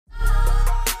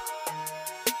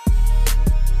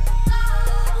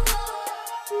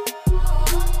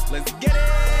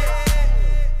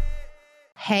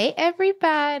Hey,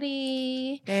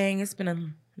 everybody. Dang, it's been a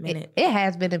minute. It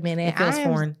has been a minute. It feels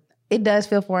foreign. It does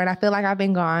feel foreign. I feel like I've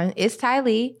been gone. It's Ty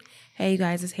Lee. Hey, you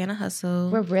guys, it's Hannah Hustle.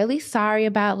 We're really sorry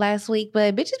about last week,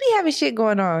 but bitches be having shit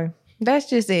going on. That's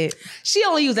just it. She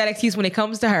only used that excuse when it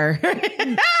comes to her.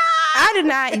 I did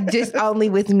not just only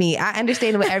with me. I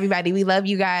understand with everybody. We love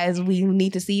you guys. We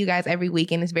need to see you guys every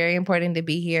week, and it's very important to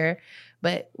be here.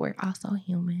 But we're also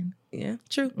human. Yeah,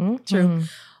 true. Mm-hmm. True.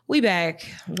 We back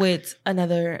with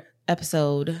another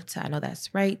episode to I Know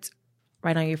That's Right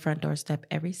on your front doorstep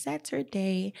every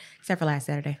Saturday, except for last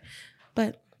Saturday.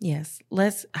 But yes,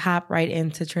 let's hop right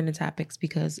into trending topics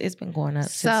because it's been going up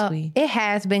since we... It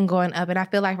has been going up, and I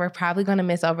feel like we're probably going to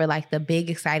miss over like the big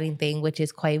exciting thing, which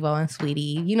is Quavo and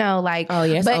Sweetie. You know, like... Oh,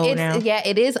 yeah, but old now. Yeah,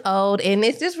 it is old, and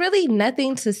it's just really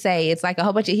nothing to say. It's like a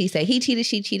whole bunch of he said. He cheated,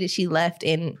 she cheated, she left,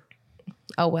 and...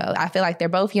 Oh, well, I feel like they're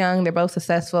both young. They're both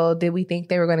successful. Did we think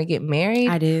they were going to get married?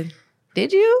 I did.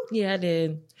 Did you? Yeah, I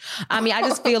did. I mean, I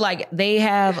just feel like they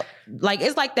have, like,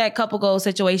 it's like that couple goal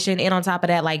situation. And on top of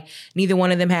that, like, neither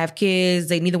one of them have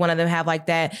kids. Neither one of them have, like,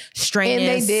 that strenuous...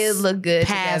 And they did look good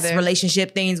past together.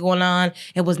 Relationship things going on.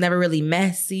 It was never really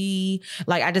messy.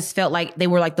 Like, I just felt like they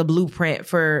were, like, the blueprint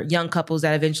for young couples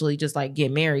that eventually just, like,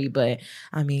 get married. But,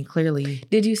 I mean, clearly...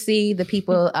 Did you see the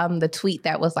people, the tweet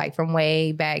that was, like, from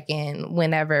way back in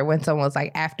when someone was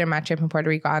like, after my trip in Puerto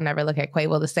Rico, I'll never look at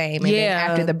Quavo the same. And then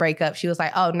after the breakup, she was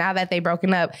like, oh, now that they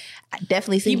broken up, I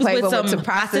definitely see Quavo with some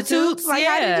prostitutes. Like,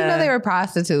 how did you know they were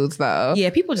prostitutes, though? Yeah,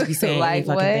 people just be saying like,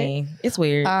 fucking thing. It's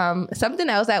weird. Something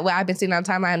else that I've been seeing on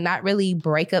timeline, not really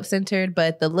breakup centered,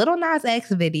 but the Lil Nas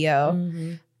X video.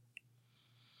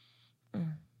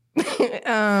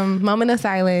 Moment of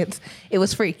silence. It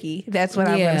was freaky. That's what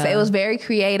I'm going to say. It was very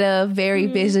creative, very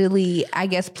visually, I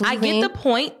guess, pleasing. I get the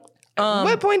point.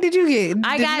 What point did you get?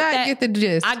 I did got not that, get the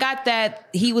gist. I got that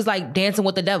he was like dancing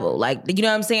with the devil. Like, you know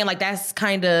what I'm saying? Like, that's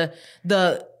kind of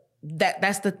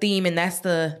that's the theme and that's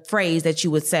the phrase that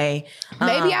you would say.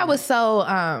 Maybe I was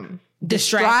so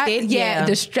distracted. Yeah.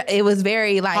 It was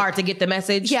very like hard to get the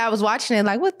message. Yeah, I was watching it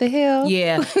like, what the hell?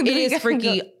 Yeah, it is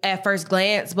freaky at first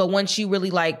glance, but once you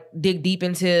really like dig deep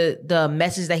into the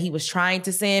message that he was trying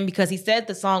to send, because he said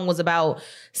the song was about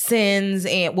sins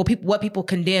and what people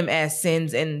condemn as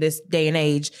sins in this day and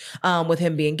age, with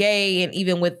him being gay and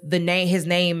even with his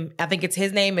name, I think it's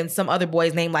his name and some other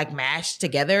boy's name like mashed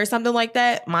together or something like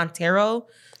that, Montero.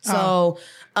 So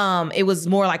it was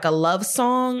more like a love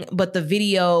song, but the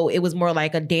video, it was more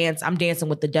like a dance. I'm dancing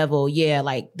with the devil. Yeah,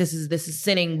 like this is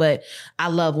sinning, but I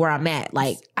love where I'm at.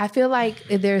 Like, I feel like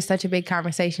there's such a big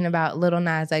conversation about Lil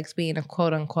Nas X being a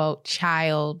quote unquote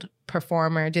child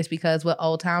performer just because with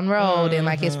Old Town Road and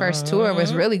like his first tour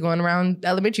was really going around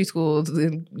elementary schools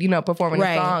and, you know, performing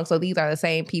the song. So these are the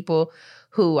same people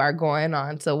who are going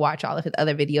on to watch all of his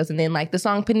other videos. And then like the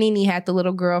song Panini had the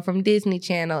little girl from Disney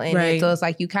Channel in it. So it's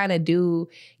like you kind of do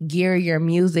gear your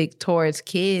music towards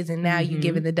kids and now you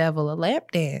giving the devil a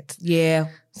lap dance. Yeah.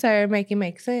 So make it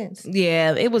make sense.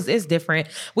 Yeah, it's different.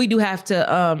 We do have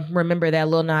to remember that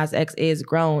Lil Nas X is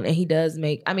grown and he does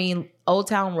Old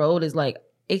Town Road is like,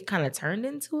 it kind of turned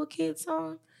into a kid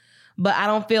song. But I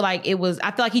don't feel like it was.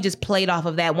 I feel like he just played off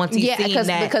of that once he's seen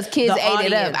that. Because kids ate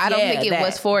it up. I don't think it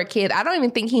was for kids. I don't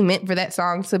even think he meant for that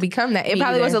song to become that. It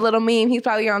probably was a little meme. He's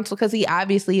probably on because he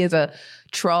obviously is a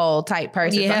troll type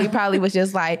person. Yeah. So he probably was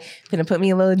just like, gonna put me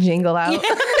a little jingle out.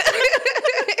 Yeah.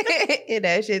 And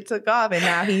that shit took off, and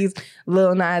now he's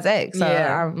Lil Nas X.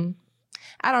 So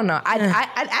I don't know. I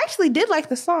actually did like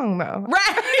the song though.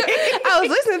 Right. I was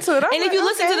listening to it. And if you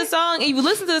listen to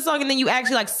the song, and then you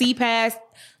actually like see past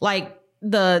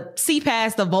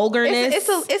the vulgarness.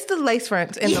 It's the lace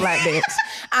fronts in the lap dance.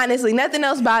 Honestly, nothing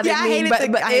else bothered me. But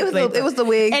it was the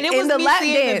wig and it was the lap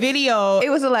dance. The video. It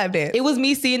was a lap dance. It was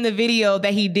me seeing the video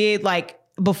that he did like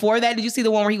before that. Did you see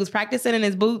the one where he was practicing in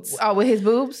his boots? Oh, with his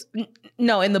boobs?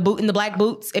 No, in the black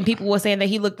boots, and people were saying that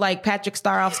he looked like Patrick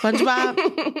Star off SpongeBob.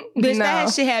 Bitch,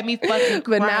 that shit had me fucking crying.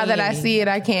 But now that I see it,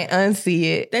 I can't unsee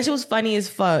it. That shit was funny as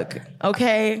fuck.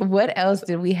 Okay. What else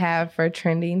did we have for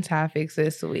trending topics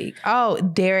this week? Oh,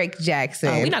 Derek Jackson.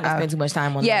 Oh, we're not gonna spend too much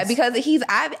time on this. Yeah, because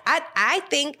I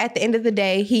think at the end of the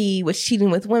day, he was cheating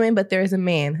with women, but there's a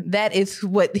man. That is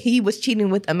what he was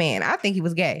cheating with a man. I think he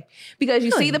was gay. Because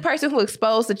you see the person who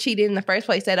exposed the cheating in the first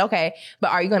place said, okay, but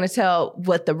are you going to tell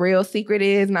what the real secret secret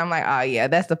is. And I'm like, oh yeah,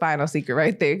 that's the final secret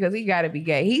right there. Cause he gotta be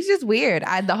gay. He's just weird.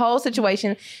 The whole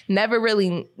situation never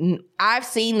really, I've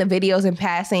seen the videos in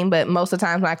passing, but most of the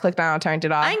times when I clicked on it, I turned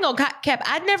it off. I ain't gonna cap.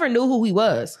 I never knew who he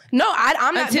was. No,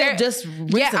 I'm not. Until just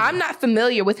recently. Yeah, I'm not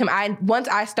familiar with him. Once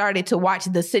I started to watch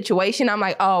the situation, I'm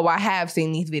like, oh, I have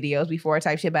seen these videos before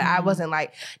type shit, but I wasn't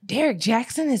like, Derek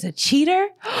Jackson is a cheater?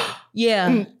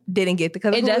 Yeah. Didn't get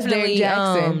because it definitely, Derek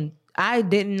Jackson. I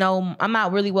didn't know. I'm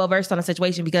not really well versed on the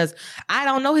situation because I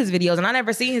don't know his videos and I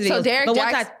never seen his videos. So Derek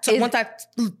once I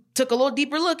took a little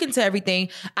deeper look into everything,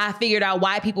 I figured out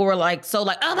why people were like, oh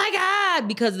my God,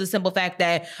 because of the simple fact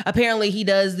that apparently he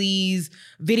does these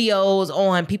videos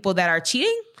on people that are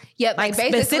cheating. Yeah, like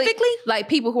specifically, like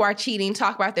people who are cheating,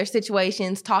 talk about their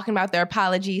situations, talking about their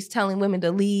apologies, telling women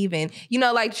to leave, and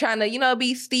like trying to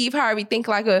be Steve Harvey, think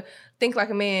like a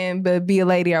man, but be a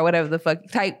lady or whatever the fuck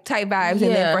type vibes, and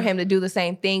then for him to do the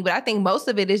same thing. But I think most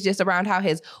of it is just around how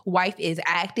his wife is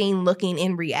acting, looking,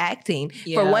 and reacting.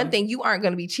 Yeah. For one thing, you aren't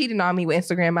going to be cheating on me with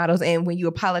Instagram models, and when you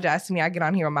apologize to me, I get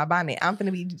on here with my bonnet. I'm going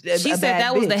to be. She said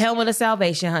that was the helmet of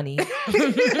salvation, honey.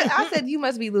 I said you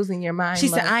must be losing your mind. She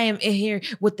said I am in here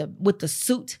with the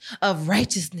suit of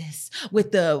righteousness,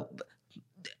 with the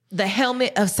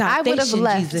helmet of salvation. I would have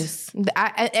left. Jesus.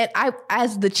 I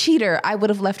as the cheater, I would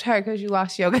have left her because you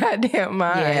lost your goddamn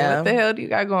mind. Yeah. What the hell do you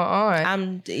got going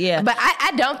on? But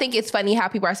I don't think it's funny how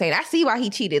people are saying, I see why he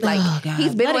cheated. Like,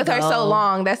 he's been with her so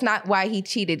long. That's not why he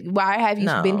cheated. Why have you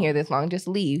been here this long? Just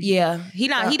leave. Yeah. He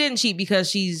didn't cheat because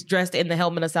she's dressed in the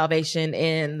helmet of salvation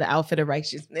and the outfit of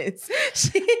righteousness.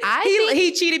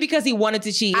 He cheated because he wanted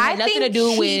to cheat. It had nothing to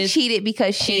do with... He cheated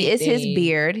because she is his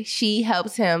beard. She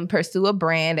helps him pursue a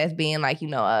brand as being like,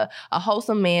 a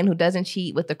wholesome man who doesn't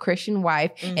cheat with a Christian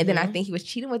wife. Mm-hmm. And then I think he was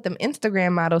cheating with them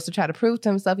Instagram models to try to prove to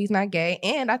himself he's not gay.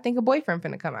 And I think a boyfriend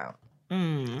finna come out.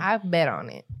 I bet on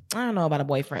it. I don't know about a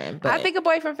boyfriend, but I think a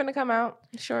boyfriend finna come out.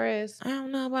 It sure is. I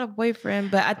don't know about a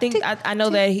boyfriend, but I think I know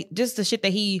that just the shit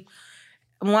that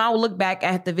when I would look back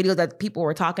at the videos that people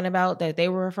were talking about that they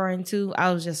were referring to,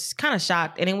 I was just kind of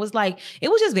shocked. And it was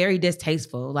just very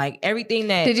distasteful. Like everything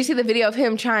that... Did you see the video of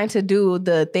him trying to do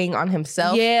the thing on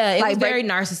himself? Yeah, it was very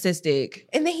narcissistic.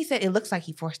 And then he said, it looks like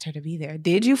he forced her to be there.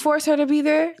 Did you force her to be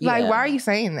there? Yeah. Like, why are you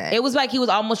saying that? It was like he was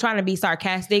almost trying to be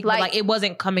sarcastic, but it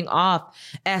wasn't coming off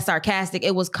as sarcastic.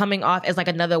 It was coming off as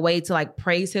another way to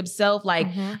praise himself.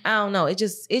 I don't know. It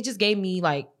just gave me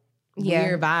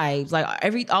weird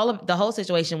vibes. The whole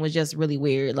situation was just really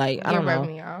weird. I don't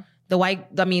know. The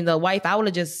wife, I would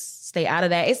have just stayed out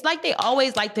of that. It's like they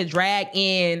always like to drag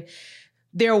in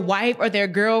their wife or their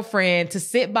girlfriend to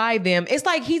sit by them. It's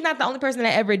like he's not the only person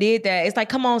that ever did that. It's like,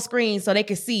 come on screen so they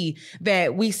can see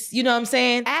that we, you know what I'm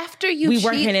saying? After you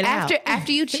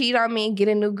cheat on me and get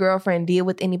a new girlfriend, deal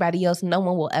with anybody else, no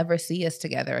one will ever see us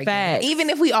together again. Facts. Even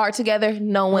if we are together,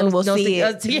 no one will see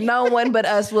it. No one but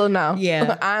us will know.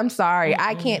 Yeah. I'm sorry.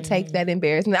 I can't take that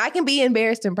embarrassment. I can be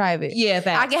embarrassed in private. Yeah,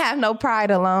 facts. I can have no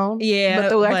pride alone. Yeah. But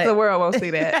the rest of the world won't see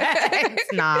that.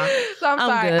 Nah. So I'm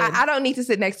sorry. I don't need to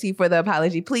sit next to you for the apology.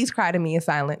 Please cry to me in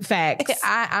silence. Facts.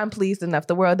 I'm pleased enough.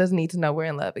 The world doesn't need to know we're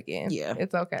in love again. Yeah.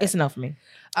 It's okay. It's enough for me.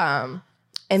 And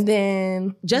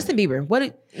then Justin Bieber.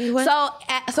 What?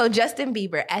 So Justin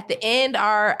Bieber at the end,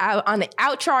 on the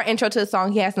outro intro to the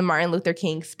song, he has the Martin Luther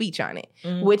King speech on it,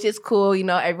 which is cool.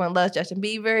 Everyone loves Justin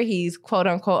Bieber. He's quote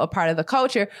unquote a part of the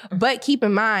culture. But keep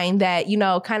in mind that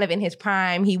kind of in his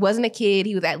prime, he wasn't a kid.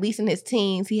 He was at least in his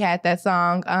teens. He had that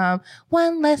song,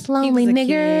 "One Less Lonely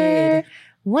Nigger."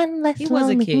 One less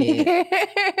lonely nigger.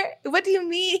 What do you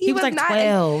mean? He was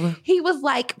 12. He was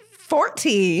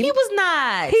 14. He was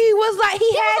not. He was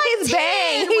he had his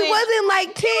bang. He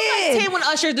wasn't 10. He was 10 when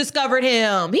Usher discovered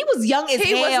him. He was young as hell.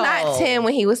 He was not 10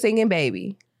 when he was singing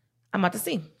Baby. I'm about to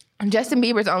see. Justin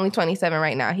Bieber's only 27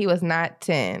 right now. He was not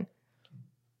 10.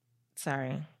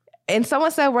 Sorry. And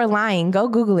someone said we're lying. Go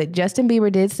Google it. Justin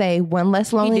Bieber did say "One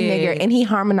Less Lonely Nigger," and he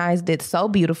harmonized it so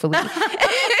beautifully.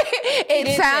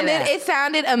 It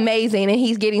sounded amazing, and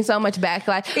he's getting so much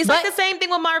backlash. It's like the same thing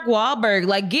with Mark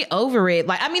Wahlberg. Get over it.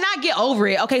 Not get over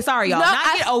it. Okay, sorry, y'all.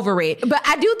 Get over it. But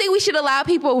I do think we should allow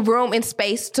people room and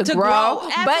space to grow.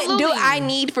 But do I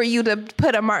need for you to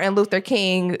put a Martin Luther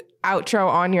King outro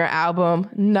on your album?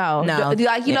 No.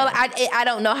 I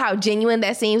don't know how genuine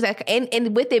that seems.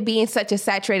 And with it being such a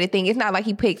saturated thing, it's not like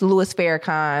he picked Louis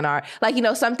Farrakhan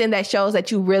or something that shows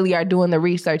that you really are doing the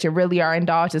research and really are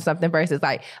indulged in something versus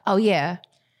oh yeah,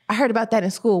 I heard about that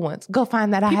in school once. Go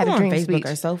find that. I had a dream speech. People on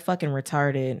Facebook are so fucking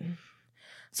retarded.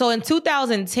 So in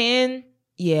 2010,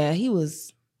 yeah, he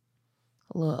was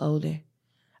a little older.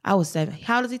 I was 7.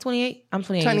 How old is he? 28? I'm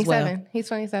 28 as 27. well. He's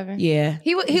 27. Yeah.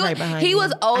 He was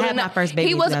old I had enough. my first baby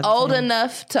He in was old 2010.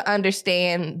 enough to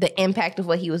understand the impact of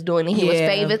what he was doing, and he was Yeah.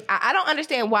 famous. I don't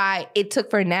understand why it took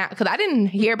for now, because I didn't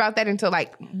hear about that until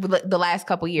like the last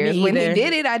couple years. Me When he either.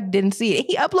 did it, I didn't see it.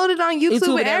 He uploaded on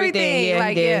YouTube and everything. Yeah,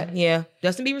 like, he did. Yeah.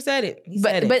 Justin Bieber said it. He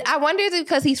said it. But I wonder if it's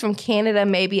because he's from Canada,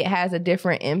 maybe it has a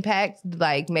different impact.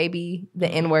 Like maybe the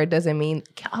N-word doesn't mean.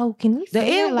 Oh, can we say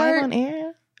that live N-word- on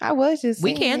air? I was just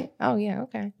We saying can. it. Oh yeah,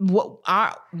 okay.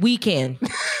 We can.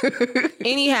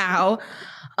 Anyhow,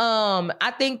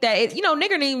 I think that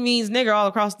nigger means nigger all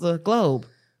across the globe.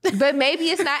 But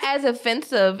maybe it's not as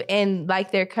offensive in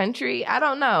like their country. I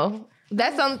don't know.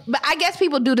 But I guess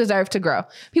people do deserve to grow.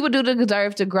 People do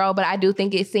deserve to grow, but I do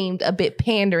think it seemed a bit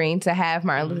pandering to have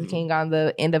Martin Luther King on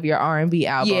the end of your R&B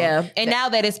album. Yeah, and now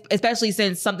that it's, especially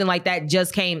since something like that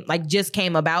just came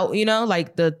about,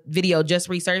 like the video just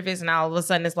resurfaced, and all of a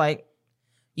sudden it's like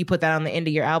you put that on the end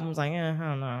of your album. It's like, I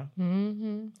don't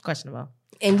know, questionable.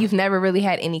 And you've never really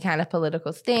had any kind of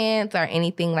political stance or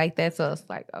anything like that, so it's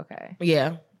like, okay.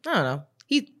 Yeah, I don't know.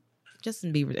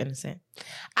 Justin Bieber's innocent.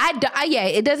 Yeah,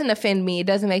 it doesn't offend me. It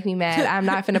doesn't make me mad. I'm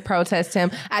not finna protest him.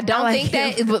 I don't like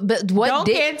think him. that. But what Don't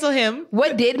cancel him.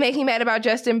 What did make me mad about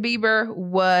Justin Bieber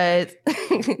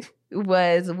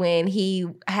was when he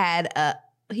had a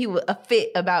fit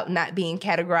about not being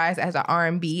categorized as an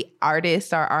R&B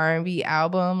artist or R&B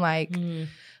album. Like,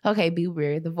 okay,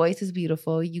 Bieber, the voice is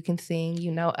beautiful. You can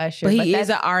sing. Usher. But he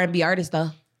is an R&B artist, though.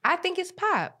 I think it's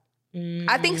pop.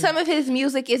 I think some of his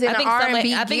music is in an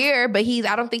R&B gear, but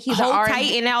I don't think he's an Hold R&B.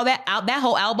 Tight and all that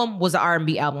whole album was an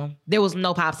R&B album. There was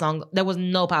no pop song. There was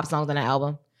no pop songs on that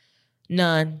album.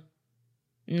 None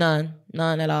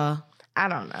at all. I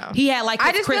don't know. He had like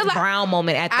his Chris feel like- Brown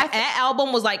moment that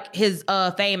album was like his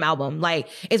fame album. Like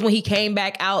it's when he came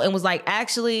back out and was like,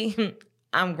 actually,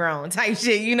 I'm grown type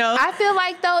shit, I feel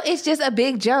like though it's just a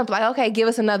big jump. Like, okay, give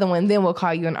us another one, then we'll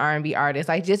call you an R&B artist.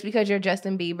 Like just because you're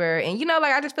Justin Bieber, and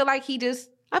I just feel like he just.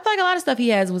 I feel like a lot of stuff he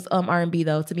has was R&B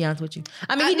though, to be honest with you.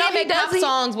 I mean, he did make pop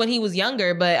songs when he was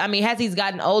younger, but I mean, as he's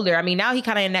gotten older, I mean, now he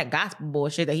kind of in that gospel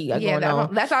bullshit that he got going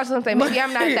on. That's also something. Maybe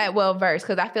I'm not that well versed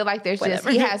because I feel like there's just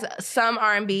he has some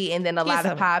R&B and then a lot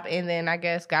of pop and then I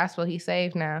guess gospel. He's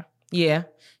saved now. Yeah,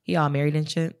 he all married and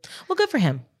shit. Well, good for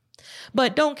him.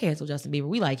 But don't cancel Justin Bieber.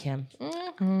 We like him.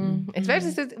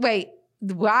 Especially since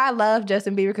I love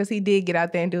Justin Bieber because he did get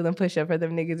out there and do them push up for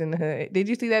them niggas in the hood. Did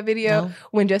you see that video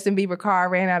when Justin Bieber car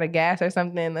ran out of gas or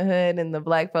something in the hood and the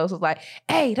black folks was like,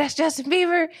 "Hey, that's Justin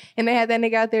Bieber," and they had that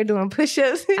nigga out there doing push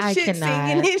ups and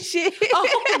singing his shit.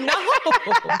 Oh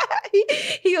no!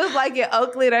 he was like in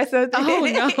Oakland or something. Oh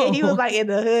no! He was like in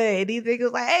the hood. These niggas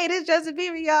was like, "Hey, this Justin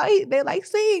Bieber, y'all." They like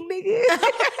sing, nigga.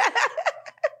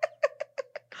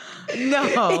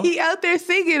 No. He out there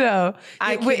singing though.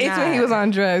 It's when he was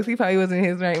on drugs. He probably wasn't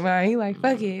in his right mind. He like,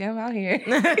 fuck it, I'm out here.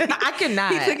 I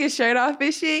cannot. He took his shirt off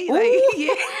and shit.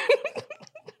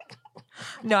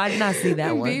 No, I did not see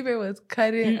that one. Bieber was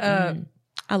cutting up.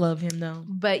 I love him though.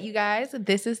 But you guys,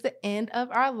 this is the end of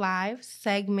our live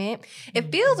segment.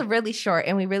 It feels really short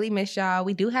and we really miss y'all.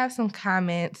 We do have some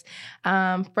comments.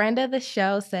 Friend of the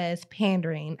show says,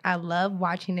 pandering. I love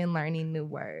watching and learning new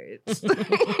words.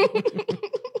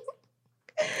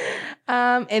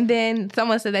 And then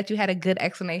someone said that you had a good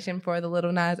explanation for the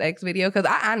Lil Nas X video because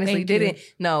I honestly didn't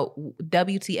know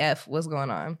WTF was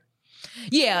going on.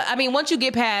 Yeah, I mean, once you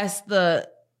get past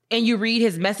and you read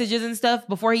his messages and stuff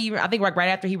before I think like right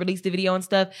after he released the video and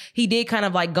stuff, he did kind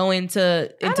of like go into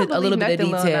a little bit of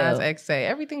detail. Lil Nas X say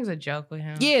everything's a joke with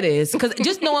him. Yeah, it is because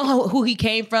just knowing who he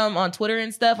came from on Twitter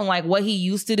and stuff, and like what he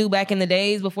used to do back in the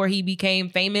days before he became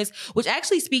famous, which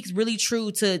actually speaks really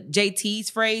true to JT's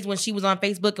phrase when she was on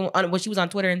Facebook and when she was on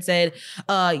Twitter and said,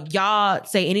 "Y'all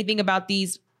say anything about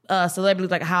these."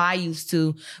 Celebrities like how I used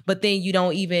to, but then you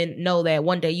don't even know that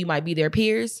one day you might be their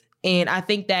peers. And I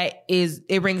think that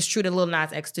it rings true to Lil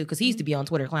Nas X too, because he used to be on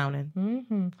Twitter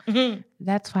clowning.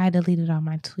 That's why I deleted all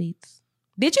my tweets.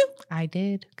 Did you? I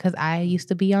did, because I used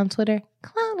to be on Twitter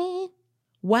clowning.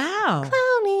 Wow.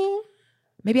 Clowning.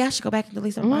 Maybe I should go back and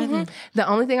delete some of mine. The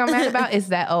only thing I'm mad about is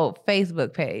that old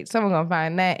Facebook page. Someone gonna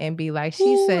find that and be like,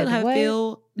 she said what?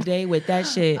 Field day with that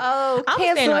shit. Oh, I'm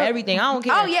standing on everything. I don't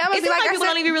care. Oh yeah, I'm it seems like people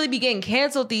don't even really be getting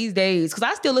canceled these days. Because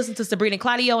I still listen to Sabrina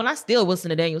Claudio and I still listen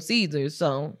to Daniel Caesar.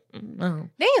 So Daniel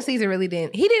Caesar really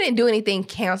didn't. He didn't do anything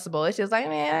cancelable. It's just like,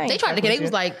 man, they tried to get. He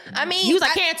was like, he was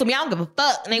like, cancel me. I don't give a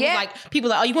fuck. And they was like, people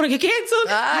like, oh, you want to get canceled?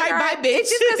 Bye, bitch. It's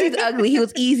just because he's ugly. He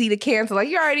was easy to cancel. Like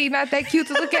you're already not that cute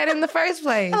to look at in the first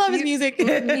place. I love his music.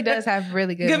 He does have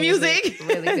really good music.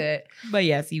 Really good. But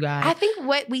yes, you guys. I think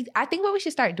what we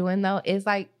should start doing though is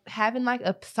like having like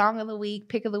a song of the week,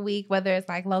 pick of the week, whether it's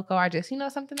like local or just,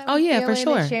 something that for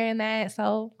sure. and sharing that.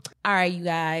 So, all right, you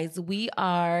guys, we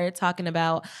are talking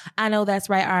about I Know That's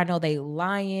Right, or I Know They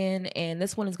Lying. And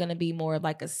this one is going to be more of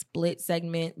like a split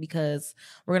segment because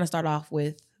we're going to start off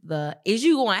with the is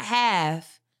you going to have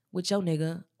with your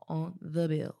nigga on the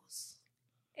bills?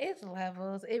 It's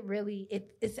levels.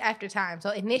 It's after time. So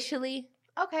initially,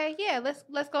 okay, yeah,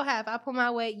 let's go half. I pull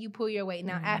my weight, you pull your weight.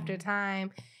 Now after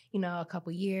time, a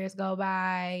couple years go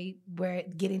by, we're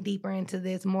getting deeper into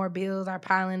this, more bills are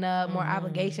piling up, more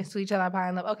obligations to each other are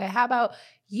piling up. Okay, how about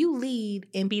you lead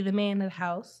and be the man of the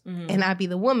house and I be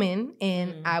the woman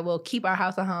and I will keep our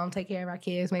house at home, take care of our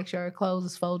kids, make sure clothes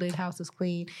is folded, house is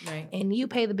clean, and you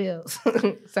pay the bills,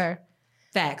 sir.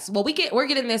 Facts. Well, we're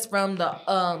getting this from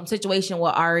the situation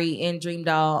with Ari and Dream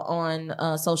Doll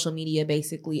on social media,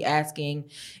 basically asking,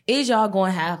 is y'all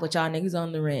going half with y'all niggas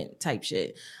on the rent type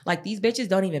shit? Like, these bitches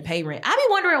don't even pay rent. I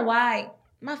be wondering why.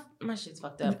 My shit's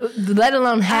fucked up. Let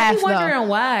alone half. I be wondering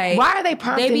why. Why are they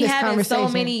prompting they be this having conversation?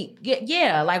 so many?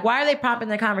 Yeah, like why are they prompting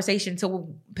the conversation to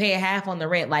pay half on the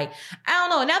rent? Like, I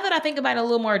don't know. Now that I think about it a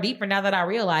little more deeper, now that I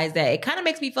realize that, it kind of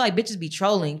makes me feel like bitches be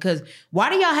trolling. Because why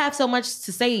do y'all have so much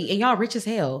to say and y'all rich as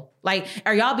hell? Like,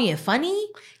 are y'all being funny?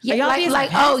 Yeah, are y'all being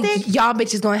like y'all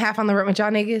bitches going half on the rent with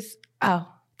y'all niggas?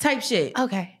 Oh, type shit.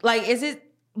 Okay. Like, is it?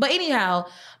 But anyhow,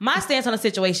 my stance on the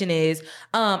situation is,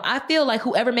 I feel like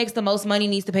whoever makes the most money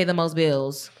needs to pay the most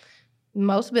bills.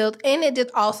 Most bills, and it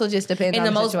just depends. And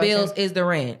on the most situation. bills is the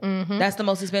rent. That's the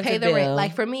most expensive pay the bill. rent.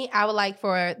 Like for me, I would like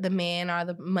for the man or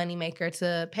the money maker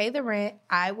to pay the rent.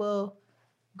 I will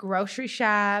grocery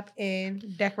shop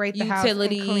and decorate the house and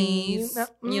clean.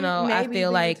 I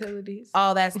feel like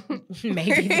all that's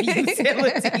maybe the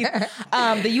utilities.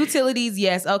 The utilities,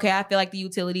 yes. Okay, I feel like the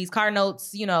utilities, car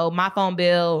notes, my phone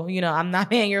bill, I'm not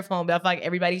paying your phone bill. I feel like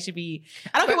everybody should be,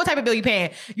 I don't care what type of bill you're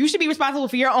paying. You should be responsible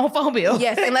for your own phone bill.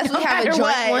 Yes, unless we have a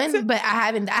joint one, but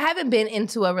I haven't been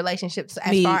into a relationship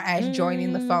as far as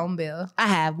joining the phone bill. I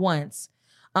have once.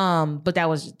 But that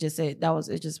was just it. That was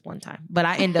it just one time. But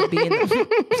I end up being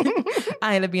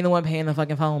the one paying the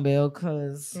fucking phone bill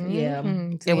because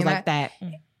it was like that.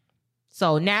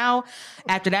 So now,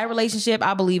 after that relationship,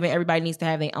 I believe in everybody needs to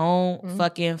have their own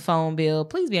fucking phone bill.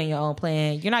 Please be on your own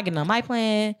plan. You're not getting on my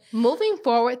plan. Moving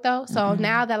forward, though, so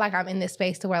now that like I'm in this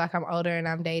space to where like I'm older and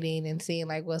I'm dating and seeing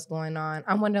like what's going on,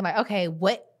 I'm wondering like, okay,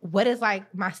 what is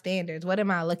like my standards? What am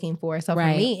I looking for? So for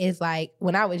me, it's like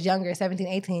when I was younger, 17,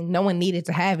 18, no one needed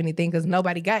to have anything because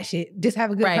nobody got shit. Just have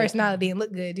a good personality and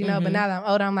look good, But now that I'm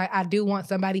older, I'm like, I do want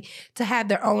somebody to have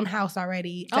their own house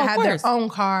already, to have their own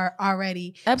car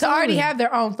already, to already have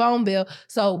their own phone bill.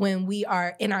 So when we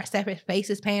are in our separate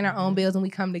spaces paying our own bills and we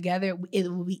come together,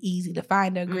 it will be easy to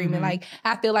find an agreement. Like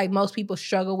I feel like most people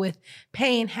struggle with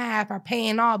paying half or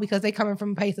paying all because they coming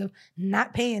from a place of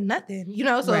not paying nothing,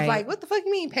 So it's like, what the fuck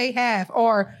you mean pay half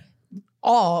or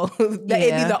all? It's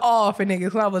either all for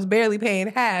niggas. So I was barely paying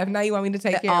half. Now you want me to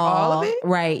take care of all of it?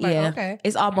 Right, like, yeah. Okay.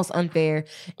 It's almost unfair.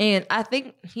 And I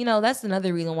think, that's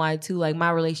another reason why too, like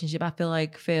my relationship, I feel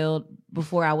like failed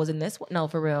before I was in this one. No,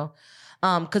 for real.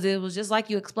 Because it was just like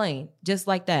you explained, just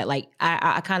like that. Like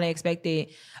I kind of expected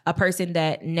a person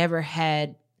that never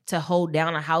had to hold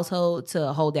down a household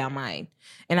to hold down mine.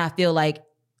 And I feel like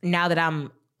now that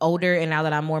I'm older and now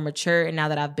that I'm more mature and now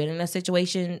that I've been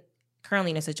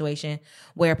currently in a situation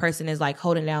where a person is like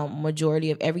holding down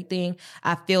majority of everything,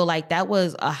 I feel like that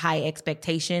was a high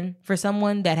expectation for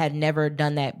someone that had never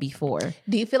done that before.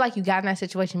 Do you feel like you got in that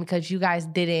situation because you guys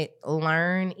didn't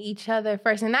learn each other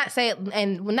first? And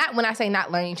not when I say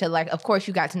not learn each other, like of course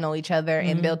you got to know each other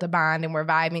and built a bond and we're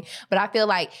vibing. But I feel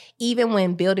like even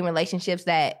when building relationships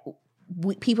that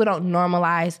people don't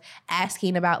normalize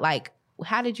asking about like,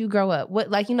 how did you grow up?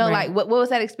 What like what was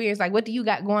that experience like? What do you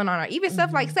got going on? Or even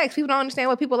stuff like sex. People don't understand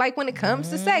what people like when it comes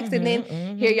to sex. And then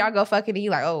here y'all go fucking and you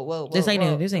like, oh, whoa, this ain't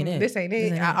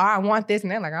it. I want this.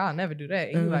 And they're like, I'll never do that.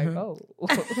 And you're like, oh,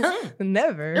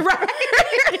 never. Right.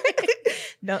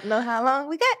 Don't know how long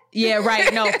we got. Yeah,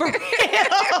 right. No, for real.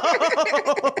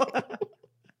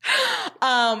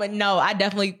 No, I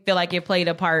definitely feel like it played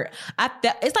a part.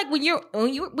 It's like when you're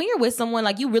with someone,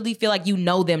 like you really feel like you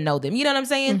know them. You know what I'm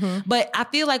saying? But I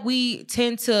feel like we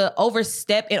tend to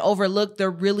overstep and overlook the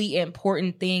really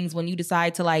important things when you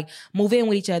decide to like move in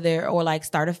with each other or like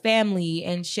start a family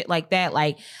and shit like that.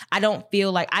 Like I don't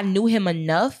feel like I knew him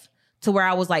enough to where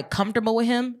I was like comfortable with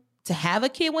him to have a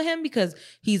kid with him because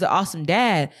he's an awesome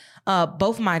dad.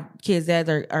 Both of my kids' dads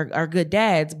are good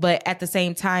dads, but at the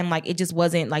same time, like it just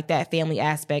wasn't like that family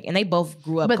aspect, and they both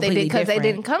grew up. But they did because different.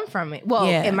 they didn't come from it. Well,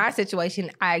 in my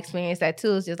situation, I experienced that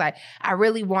too. It's just like I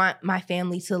really want my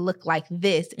family to look like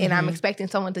this, and I'm expecting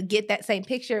someone to get that same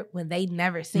picture when they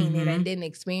never seen it and didn't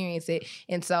experience it.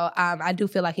 And so I do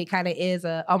feel like it kind of is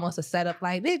almost a setup.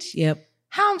 Like, bitch, yep.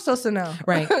 How I'm supposed to know?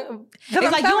 Right. It's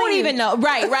like you don't even know.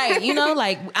 Right. You know,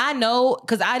 like I know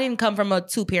because I didn't come from a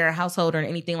 2-parent household or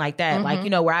anything like that. Like, you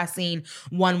know, where I seen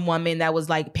one woman that was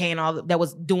like paying that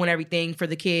was doing everything for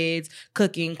the kids,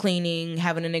 cooking, cleaning,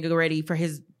 having a nigga ready for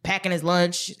his packing his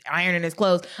lunch, ironing his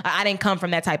clothes. I didn't come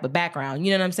from that type of background.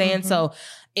 You know what I'm saying? So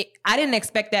I didn't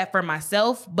expect that for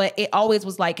myself, but it always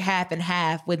was like half and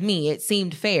half with me. It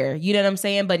seemed fair. You know what I'm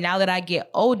saying? But now that I get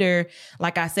older,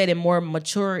 like I said, and more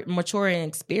mature and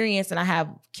experienced, and I have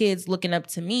kids looking up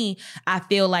to me, I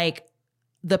feel like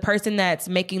the person that's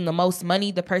making the most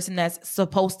money, the person that's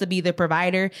supposed to be the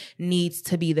provider, needs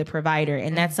to be the provider.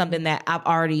 And that's something that I've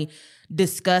already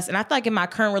discussed. And I feel like in my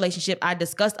current relationship, I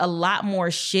discussed a lot more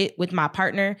shit with my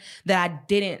partner that I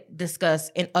didn't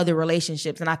discuss in other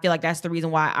relationships. And I feel like that's the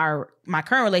reason why my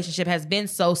current relationship has been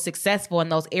so successful in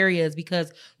those areas,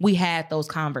 because we had those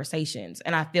conversations.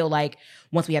 And I feel like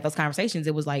once we had those conversations,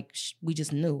 it was like, we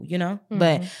just knew, you know?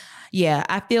 But yeah,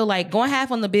 I feel like going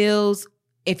half on the bills,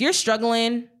 if you're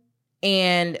struggling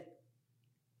and,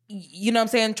 you know what I'm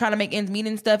saying, trying to make ends meet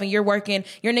and stuff, and you're working,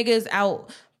 your nigga is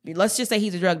out, let's just say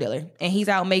he's a drug dealer, and he's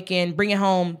out bringing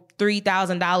home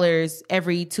 $3,000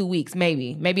 every 2 weeks,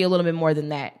 maybe a little bit more than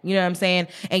that. You know what I'm saying?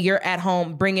 And you're at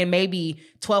home bringing maybe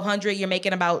 $1,200, you're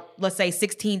making about, let's say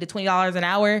 $16 to $20 an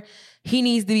hour. He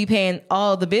needs to be paying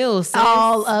all the bills. Sis.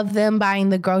 All of them, buying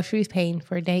the groceries, paying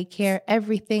for daycare,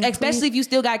 everything. Especially if you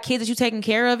still got kids that you taking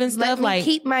care of and stuff. Let me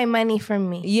keep my money from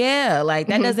me. Yeah, like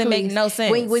that doesn't make no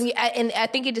sense. And I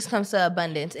think it just comes to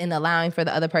abundance and allowing for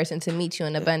the other person to meet you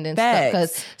in abundance.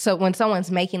 Facts. So when someone's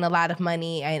making a lot of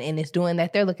money and is doing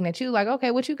that, they're looking at you like,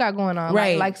 okay, what you got going on?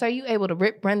 Right. Like, so are you able to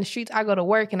run the streets? I go to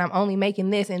work and I'm only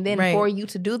making this. And then for you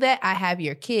to do that, I have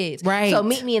your kids. Right. So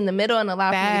meet me in the middle and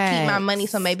allow for me to keep my money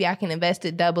so maybe I can invest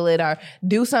it, double it, or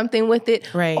do something with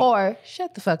it. Right. Or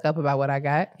shut the fuck up about what I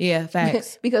got. Yeah,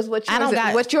 facts. Because what's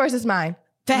yours is mine.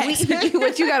 Facts.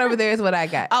 What you got over there is what I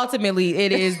got. Ultimately,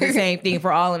 it is the same thing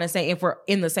for all if we're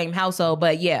in the same household.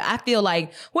 But yeah, I feel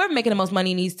like whoever making the most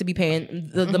money needs to be paying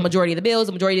the majority of the bills.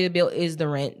 The majority of the bill is the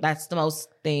rent. That's the most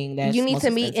thing that you need to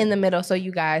meet in the middle so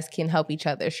you guys can help each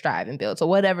other strive and build. So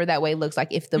whatever that way looks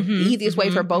like, if the easiest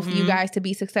way for both of you guys to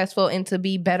be successful and to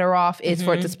be better off is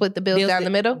for it to split the bills down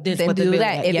the middle, then do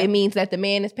that. If it means that the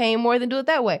man is paying more, then do it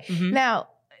that way. Now,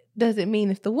 does it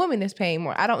mean if the woman is paying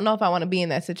more? I don't know if I want to be in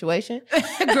that situation. Girl,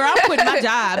 I'm quitting my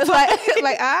job.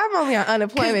 like I'm only on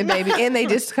unemployment, baby, and they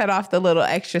just cut off the little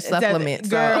extra supplements.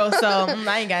 Girl, so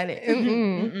I ain't got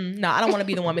it. No, I don't want to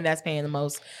be the woman that's paying the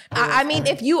most. I mean,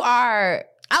 if you are...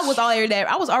 I was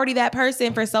already that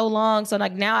person for so long. So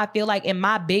like now I feel like in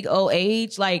my big old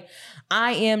age, like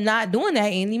I am not doing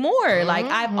that anymore. Like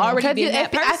I've already been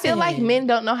that person. I feel like men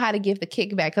don't know how to give the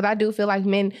kickback, because I do feel like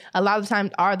men a lot of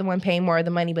times are the one paying more of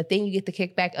the money, but then you get the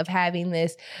kickback of having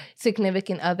this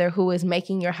significant other who is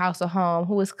making your house a home,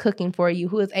 who is cooking for you,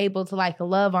 who is able to like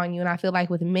love on you. And I feel like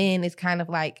with men, it's kind of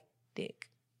like dick.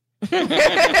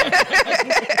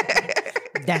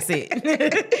 That's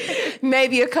it.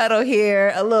 Maybe a cuddle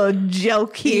here, a little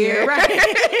joke here, right?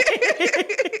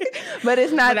 But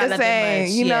it's not the same,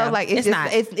 much. You know. Like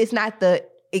it's not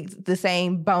the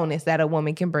same bonus that a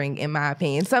woman can bring, in my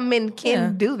opinion. Some men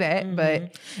can do that,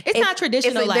 but it's not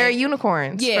traditional. Like, they're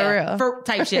unicorns, for real. For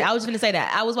type shit. I was gonna say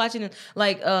that. I was watching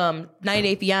like 90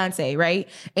 Day Fiance, right?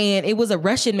 And it was a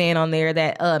Russian man on there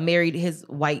that married his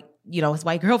white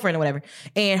girlfriend or whatever.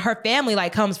 And her family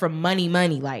like comes from money.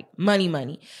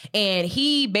 And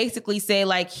he basically said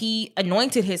like he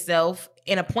anointed himself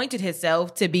and appointed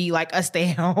himself to be like a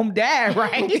stay-at-home dad,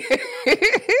 right?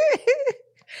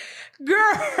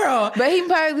 Girl. But he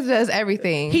probably does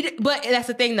everything. But that's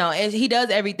the thing though, is he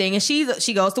does everything and she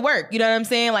goes to work. You know what I'm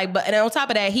saying? Like, but and on top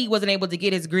of that, he wasn't able to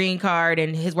get his green card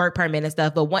and his work permit and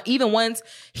stuff. But even once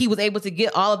he was able to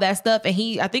get all of that stuff, and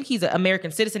I think he's an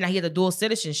American citizen now, he has a dual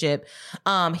citizenship.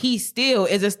 He still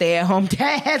is a stay-at-home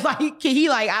dad. Like he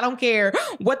I don't care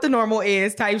what the normal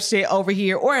is type shit over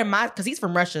here, or because he's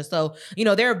from Russia. So, you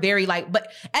know, they're very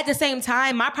but at the same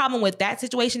time, my problem with that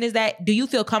situation is that, do you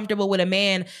feel comfortable with a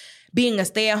man being a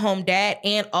stay-at-home dad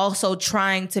and also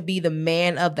trying to be the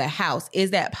man of the house?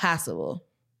 Is that possible?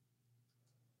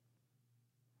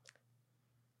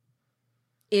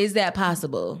 Is that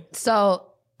possible?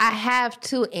 So I have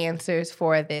two answers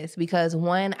for this because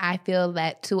one, I feel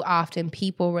that too often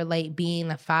people relate being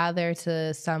a father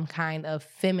to some kind of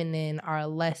feminine or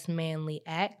less manly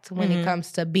act when it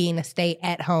comes to being a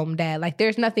stay-at-home dad. Like,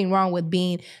 there's nothing wrong with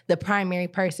being the primary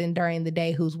person during the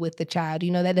day who's with the child.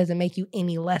 You know, that doesn't make you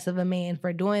any less of a man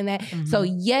for doing that. So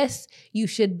yes, you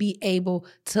should be able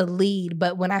to lead,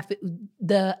 but when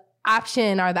the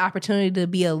option or the opportunity to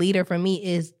be a leader for me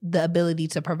is the ability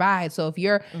to provide. So if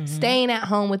you're staying at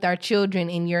home with our children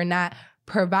and you're not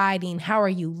providing, how are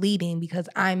you leading? Because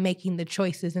I'm making the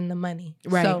choices and the money.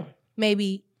 Right. So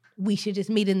maybe we should just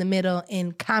meet in the middle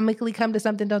and comically come to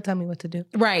something. Don't tell me what to do.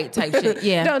 Right, type shit.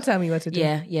 Yeah. Don't tell me what to do.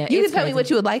 Yeah. You can tell me what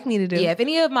you would like me to do. Yeah, if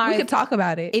any of we could talk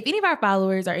about it. If any of our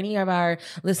followers or any of our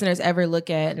listeners ever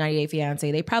look at 90 Day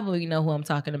Fiance, they probably know who I'm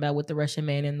talking about with the Russian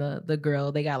man and the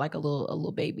girl. They got like a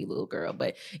little baby little girl.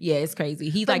 But yeah, it's crazy.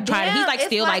 He's like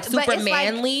still super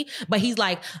manly, but he's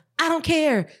like, I don't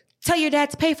care. Tell your dad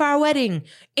to pay for our wedding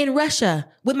in Russia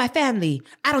with my family.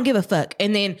 I don't give a fuck.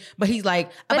 And then, but he's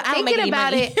like, but I don't make any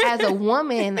money. Thinking about it as a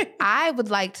woman, I would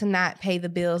like to not pay the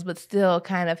bills, but still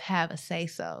kind of have a say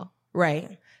so.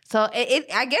 Right. So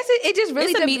I guess it just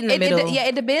really it's a meet in the middle.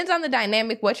 It depends on the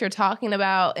dynamic, what you're talking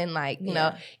about, and like you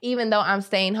know, even though I'm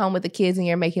staying home with the kids and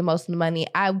you're making most of the money,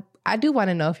 I do want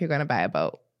to know if you're going to buy a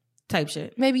boat type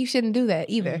shit. Maybe you shouldn't do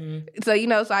that either. So you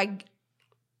know,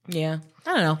 yeah.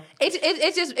 I don't know.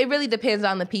 It really depends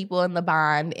on the people and the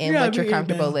bond and what you're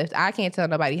comfortable with. I can't tell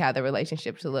nobody how the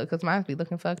relationship should look because mine's be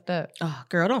looking fucked up. Oh,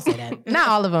 girl, don't say that. Not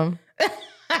all of them.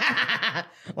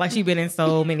 Like she been in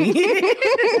so many.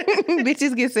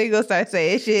 Bitches get single, start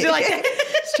saying shit. Like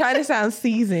trying to sound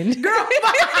seasoned. Girl,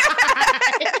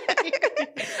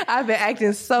 I've been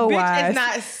acting so wise. It's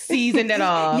not seasoned at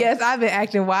all. Yes, I've been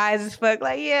acting wise as fuck.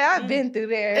 Like, yeah, I've been through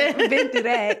there. Been through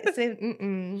that.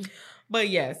 So, But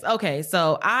yes, okay.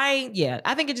 So I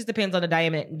think it just depends on the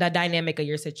dynamic of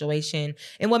your situation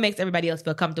and what makes everybody else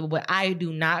feel comfortable. But I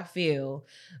do not feel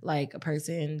like a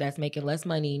person that's making less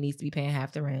money needs to be paying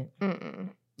half the rent.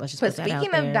 Let's just put that out there.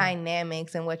 Speaking of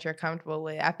dynamics and what you're comfortable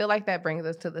with, I feel like that brings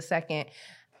us to the second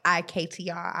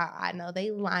IKTR. I know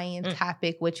they lying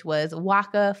topic, which was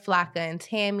Waka Flocka and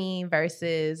Tammy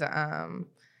versus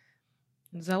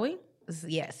Zoe.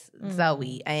 Yes,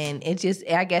 Zoe. And it just,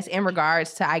 I guess, in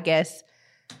regards to,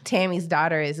 Tammy's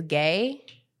daughter is gay,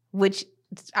 which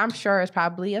I'm sure is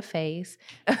probably a phase,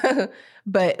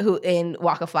 but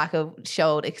Waka Flocka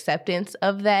showed acceptance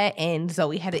of that, and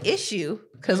Zoe had an issue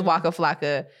because Waka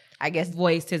Flocka, I guess,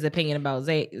 voiced his opinion about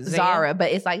Zara,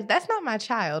 but it's like, that's not my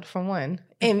child, for one.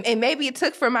 And maybe it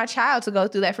took for my child to go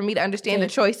through that for me to understand the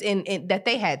choice in that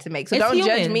they had to make. So don't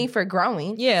judge me for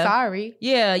growing. Yeah. Sorry.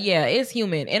 Yeah, it's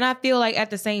human. And I feel like at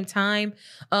the same time,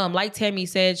 like Tammy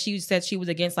said she was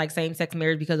against like same-sex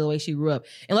marriage because of the way she grew up.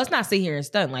 And let's not sit here and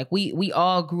stunt. Like we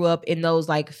all grew up in those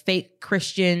like fake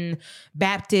Christian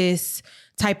Baptist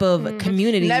type of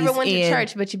communities. Never went to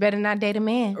church, but you better not date a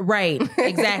man. Right,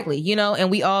 exactly. You know, and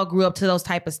we all grew up to those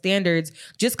type of standards,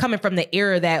 just coming from the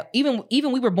era that even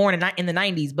we were born in the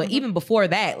 90s, but even before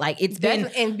that, like it's been,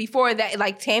 and before that,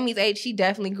 like Tammy's age, she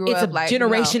definitely grew up like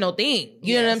generational thing.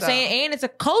 You know what I'm saying? And it's a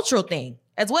cultural thing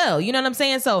as well. You know what I'm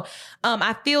saying? So,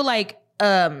 I feel like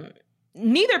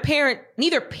neither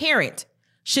parent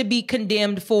should be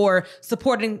condemned for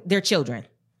supporting their children.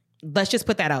 Let's just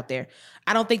put that out there.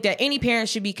 I don't think that any parent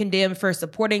should be condemned for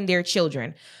supporting their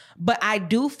children. But I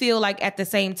do feel like at the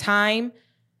same time,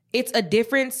 it's a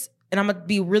difference, and I'm going to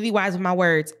be really wise with my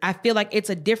words. I feel like it's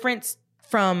a difference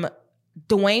from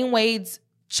Dwayne Wade's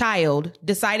child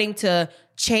deciding to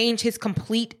change his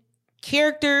complete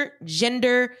character,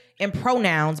 gender, and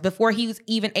pronouns before he was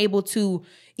even able to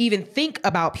even think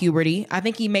about puberty. I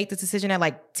think he made this decision at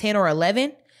like 10 or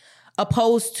 11,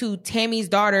 opposed to Tammy's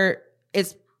daughter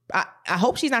is, I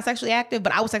hope she's not sexually active,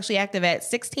 but I was sexually active at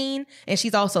 16 and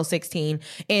she's also 16.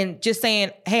 And just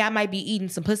saying, hey, I might be eating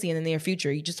some pussy in the near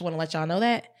future. You just want to let y'all know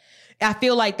that. I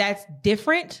feel like that's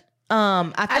different. I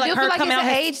feel like it's an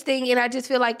age thing, and I just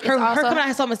feel like her coming out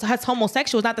as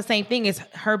homosexual is not the same thing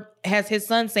as his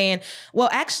son saying, well,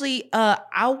 actually,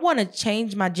 I want to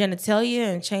change my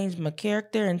genitalia and change my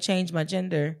character and change my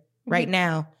gender right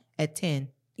now at 10.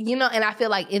 You know, and I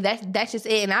feel like that's just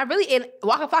it. And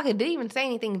Waka Flocka didn't even say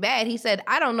anything bad. He said,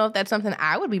 I don't know if that's something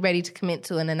I would be ready to commit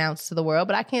to and announce to the world,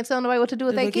 but I can't tell nobody what to do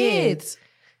with their kids.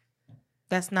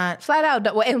 That's not flat out.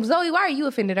 And Zoe, why are you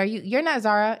offended? You're not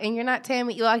Zara and you're not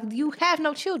Tammy. You have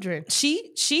no children.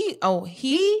 He.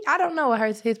 I don't know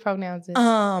what his pronouns is.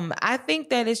 I think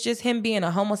that it's just him being a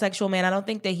homosexual man. I don't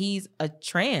think that he's a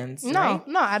trans. No, right?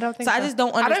 no, I don't think so. I just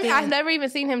don't understand. I've never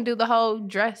even seen him do the whole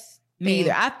dress. Me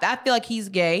either. I feel like he's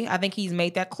gay. I think he's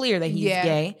made that clear that he's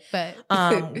gay. But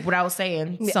without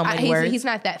saying so many words. He's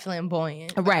not that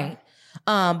flamboyant. Right.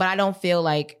 But I don't feel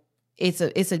like it's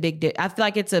a big I feel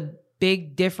like it's a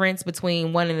big difference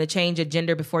between wanting to change a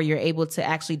gender before you're able to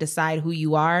actually decide who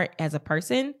you are as a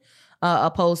person,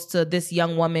 opposed to this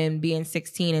young woman being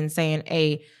 16 and saying,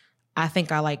 hey, I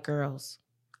think I like girls.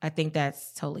 I think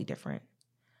that's totally different.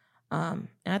 And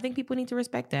I think people need to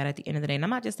respect that at the end of the day. And I'm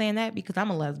not just saying that because I'm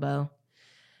a lesbo,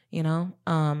 you know.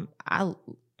 I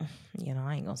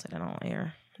ain't gonna say that on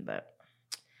air, but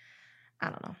I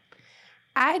don't know.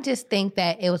 I just think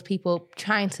that it was people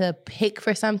trying to pick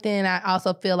for something. I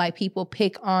also feel like people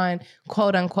pick on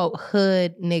quote unquote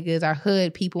hood niggas or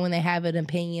hood people when they have an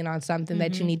opinion on something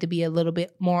that you need to be a little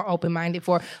bit more open-minded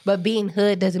for. But being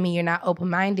hood doesn't mean you're not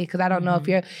open-minded, because I don't know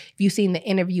if you've seen the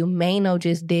interview Mano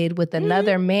just did with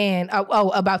another man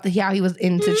about how he was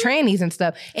into trannies and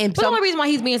stuff. And but the only reason why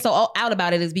he's being so out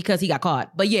about it is because he got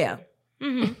caught. But yeah.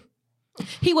 Mm-hmm.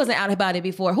 He wasn't out about it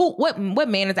before. What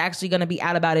man is actually going to be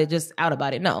out about it, just out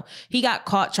about it? No. He got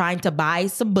caught trying to buy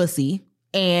some pussy,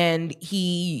 and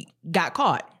he got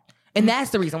caught. And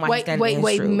that's the reason why he's standing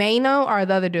against Drew. Mano or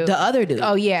the other dude? The other dude.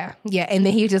 Oh, yeah. Yeah. And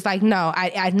then he was just like, no,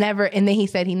 I never. And then he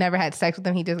said he never had sex with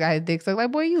him. He just got his dick sucked.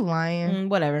 Like, boy, you lying.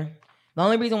 Whatever. The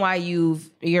only reason why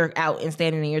you're out and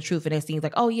standing in your truth and it seems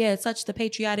like, oh, yeah, it's such the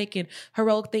patriotic and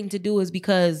heroic thing to do is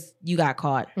because you got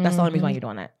caught. That's the only reason why you're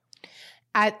doing that.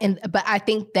 But I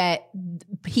think that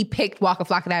he picked Waka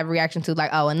Flocka to have a reaction to, like,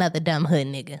 oh, another dumb hood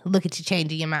nigga. Look at you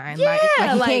changing your mind. Yeah,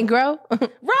 like you can't grow.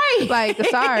 Right. Like,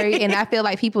 sorry. And I feel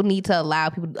like people need to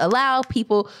allow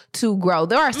people to grow.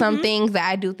 There are some things that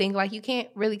I do think, like, you can't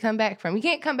really come back from. You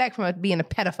can't come back from being a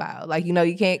pedophile. Like, you know,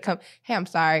 you can't come, hey, I'm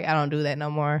sorry, I don't do that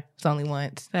no more. It's only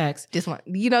once. Facts. Just one.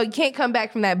 You know, you can't come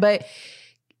back from that. But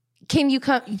can you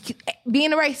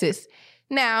being a racist?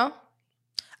 Now,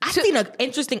 I've seen an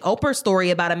interesting Oprah story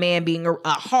about a man being a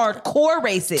hardcore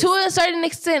racist. To a certain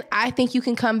extent, I think you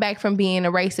can come back from being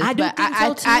a racist. I do think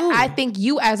so too. I think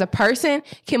you as a person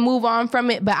can move on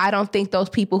from it, but I don't think those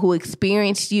people who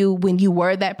experienced you when you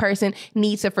were that person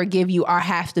need to forgive you or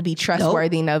have to be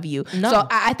trustworthy of you. No. So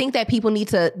I think that people need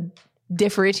to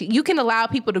differentiate. You can allow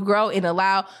people to grow and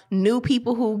allow new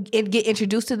people who get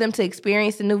introduced to them to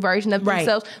experience the new version of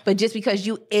themselves. But just because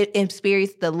you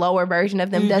experience the lower version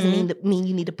of them doesn't mean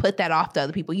you need to put that off to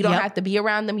other people. You don't have to be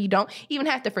around them. You don't even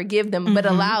have to forgive them, but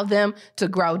allow them to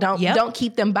grow. Don't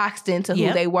keep them boxed into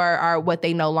who they were or what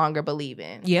they no longer believe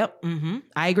in. Yep.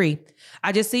 I agree.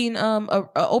 I just seen a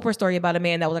Oprah story about a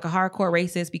man that was like a hardcore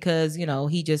racist because, you know,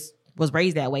 he just was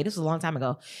raised that way. This was a long time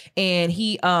ago. And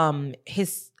he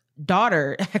his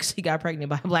daughter actually got pregnant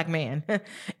by a black man.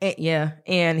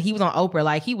 And he was on Oprah.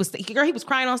 Like he was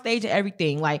crying on stage and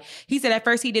everything. Like he said at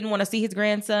first he didn't want to see his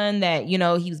grandson, that, you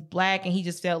know, he was black and he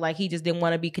just felt like he just didn't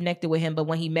want to be connected with him. But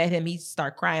when he met him, he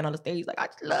started crying on the stage. He's like, I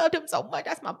just loved him so much.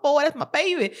 That's my boy. That's my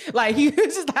baby. Like he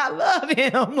was just, I love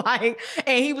him. Like,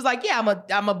 and he was like, yeah,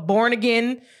 I'm a born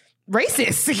again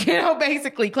racist, you know,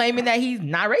 basically claiming that he's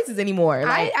not racist anymore.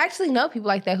 Like, I actually know people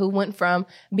like that who went from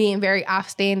being very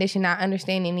offstandish and not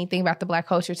understanding anything about the black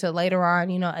culture to later on,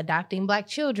 you know, adopting black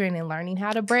children and learning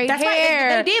how to braid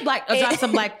hair. Right. They did adopt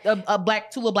some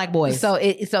two little black boys.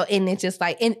 And it's just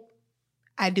like, and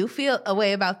I do feel a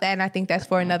way about that, and I think that's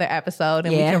for another episode,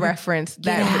 and we can reference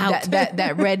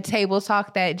that Red Table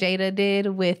Talk that Jada did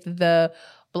with the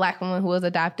black woman who was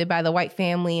adopted by the white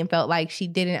family and felt like she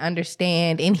didn't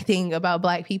understand anything about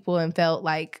black people and felt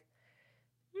like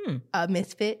a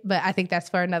misfit. But I think that's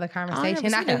for another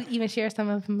conversation. I can even share some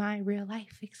of my real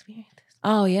life experiences.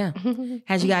 Oh, yeah.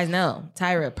 As you guys know,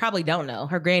 Tyra probably don't know,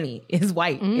 her granny is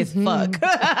white as fuck.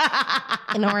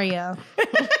 An Oreo.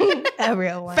 A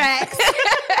real one. Facts.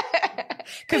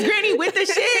 Because Granny with the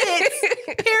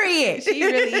shit. Period. She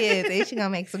really is. And she gonna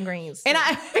make some greens. And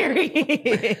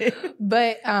period.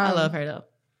 But I love her though.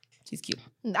 She's cute.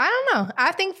 I don't know.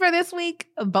 I think for this week,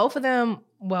 both of them,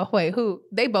 well, wait, who?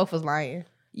 They both was lying.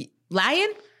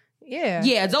 Lying? Yeah.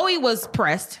 Yeah, Zoe was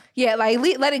pressed. Yeah, like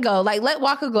let it go. Like let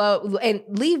Walker go and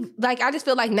leave. Like I just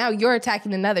feel like now you're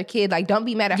attacking another kid. Like don't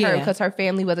be mad at her because her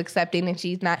family was accepting and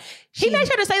she's not. He made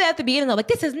sure to say that at the beginning though. Like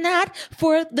this is not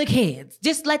for the kids.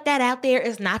 Just let that out there.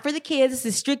 It's not for the kids. This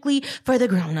is strictly for the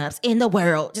grown-ups in the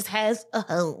world. Just has a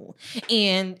hole.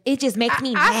 And it just makes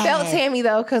me mad. I felt Tammy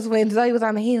though, because when Zoe was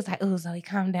on the, he was like, "Oh, Zoe,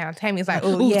 calm down." Tammy was like,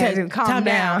 "Oh, yeah, calm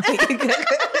down."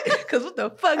 Because what the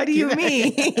fuck do you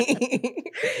mean?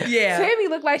 Yeah. Tammy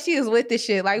looked like she was with this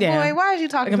shit. Like, boy, why are you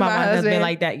talking about my husband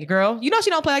like that, girl? You know she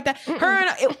don't play like that. Her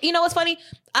and, you know what's funny?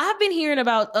 I've been hearing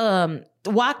about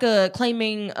Waka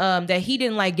claiming that he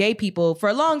didn't like gay people for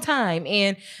a long time.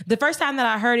 And the first time that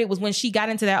I heard it was when she got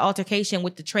into that altercation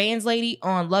with the trans lady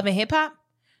on Love and Hip Hop.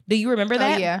 Do you remember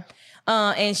that? Oh, yeah.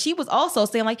 And she was also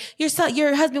saying like,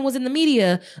 your husband was in the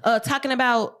media talking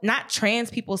about not trans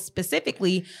people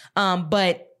specifically,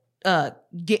 but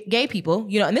gay people,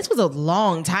 you know, and this was a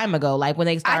long time ago, like when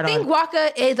they started. I think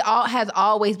Waka has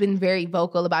always been very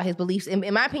vocal about his beliefs.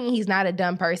 In my opinion, he's not a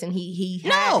dumb person. He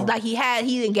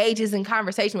engages in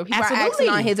conversation where people are asking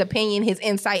on his opinion, his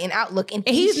insight, and outlook, and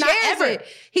he shares it.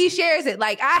 He shares it.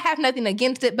 Like, I have nothing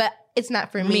against it, but it's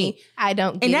not for me. I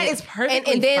don't get it. And that is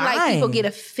perfectly and then fine. like people get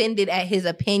offended at his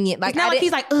opinion. Like, it's not like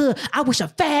he's like, I wish a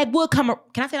fag would come.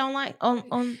 Can I say that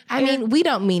online? I mean, we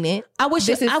don't mean it. I wish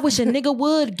a nigga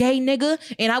would, gay nigga,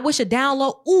 and I wish a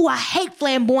download. Ooh, I hate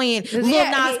flamboyant Lil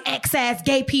Nas X ass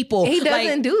gay people. He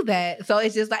doesn't do that. So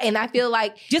it's just like, and I feel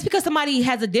like just because somebody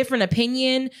has a different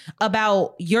opinion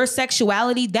about your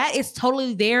sexuality, that is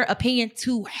totally their opinion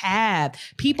to have.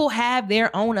 People have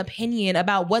their own opinion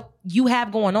about what you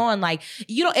have going on, like,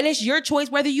 you know, and it's your choice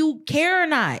whether you care or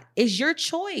not. It's your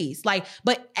choice. Like,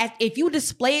 but if you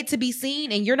display it to be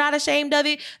seen and you're not ashamed of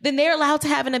it, then they're allowed to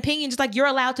have an opinion, just like you're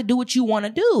allowed to do what you want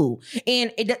to do.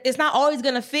 And it's not always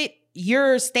going to fit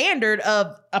your standard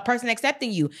of a person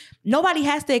accepting you. Nobody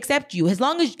has to accept you. As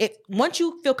long as once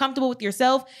you feel comfortable with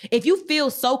yourself, if you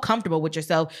feel so comfortable with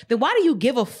yourself, then why do you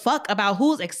give a fuck about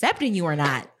who's accepting you or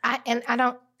not? I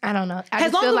don't know.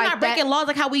 As long as we're not breaking laws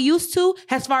like how we used to,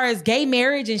 as far as gay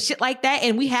marriage and shit like that,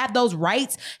 and we have those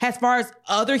rights as far as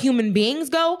other human beings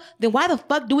go, then why the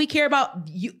fuck do we care about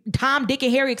you, Tom, Dick,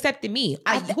 and Harry accepting me?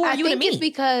 Who are you to me? It's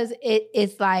because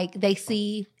it's like they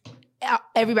see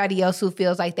everybody else who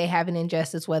feels like they have an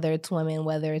injustice, whether it's women,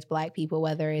 whether it's black people,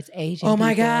 whether it's Asian people. Oh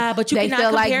my God, but you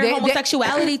cannot compare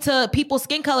homosexuality to people's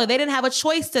skin color. They didn't have a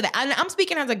choice to that. I'm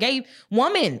speaking as a gay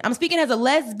woman. I'm speaking as a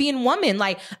lesbian woman.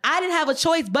 Like, I didn't have a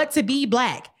choice but to be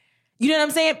black. You know what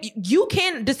I'm saying? You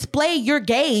can display your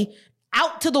gay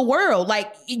out to the world.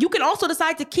 Like, you can also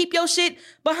decide to keep your shit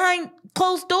behind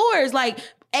closed doors. Like,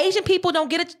 Asian people don't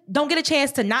get a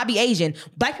chance to not be Asian.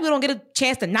 Black people don't get a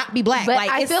chance to not be black. But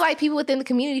like, I feel like people within the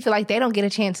community feel like they don't get a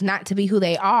chance not to be who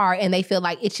they are, and they feel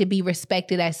like it should be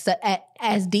respected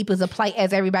as deep as a plight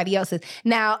as everybody else's.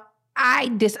 Now, I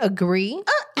disagree.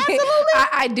 Absolutely.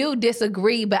 I do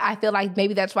disagree, but I feel like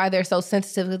maybe that's why they're so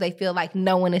sensitive, because they feel like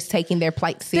no one is taking their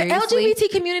plight seriously. The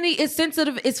LGBT community is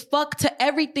sensitive as fuck to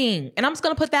everything. And I'm just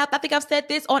going to put that, I think I've said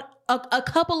this on a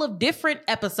couple of different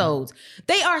episodes.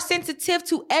 They are sensitive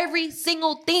to every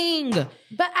single thing.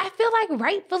 But I feel like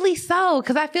rightfully so,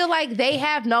 because I feel like they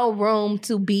have no room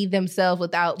to be themselves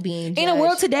without being judged. In a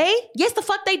world today, yes, the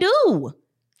fuck they do.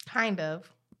 Kind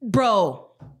of. Bro,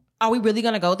 are we really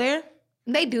going to go there?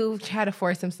 They do try to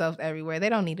force themselves everywhere. They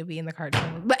don't need to be in the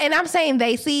cartoon. And I'm saying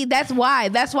they, see, that's why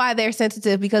they're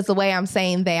sensitive, because the way I'm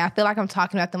saying I feel like I'm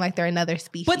talking about them like they're another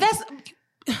species. But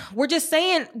we're just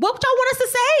saying, what y'all want us to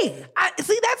say?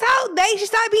 See, that's how they should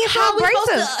start being so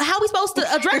abrasive. How we supposed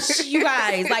to address you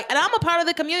guys? Like, and I'm a part of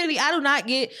the community. I do not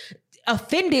get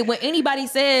offended when anybody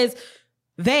says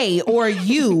they or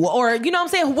you, or, you know what I'm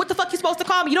saying? What the fuck you supposed to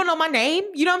call me? You don't know my name.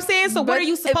 You know what I'm saying? So what are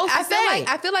you supposed to say?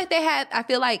 I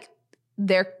feel like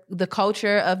the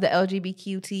culture of the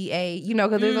LGBTQTA, you know,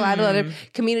 because there's a lot of other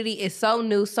community is so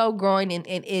new, so growing,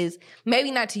 and is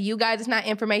maybe not to you guys, it's not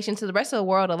information to the rest of the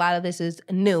world. A lot of this is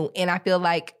new, and I feel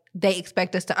like they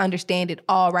expect us to understand it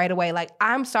all right away. Like,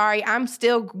 I'm sorry, I'm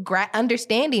still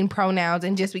understanding pronouns,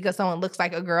 and just because someone looks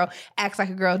like a girl, acts like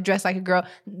a girl, dressed like a girl,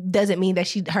 doesn't mean that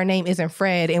her name isn't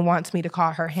Fred and wants me to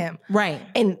call her him. Right.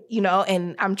 And, you know,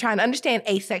 and I'm trying to understand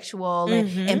asexual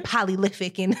and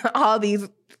polylific and all these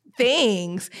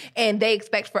things, and they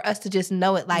expect for us to just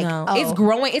know it like, no. It's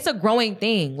growing. It's a growing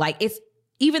thing. Like, it's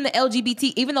even the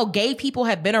LGBT, even though gay people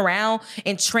have been around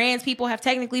and trans people have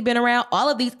technically been around, all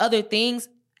of these other things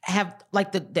have,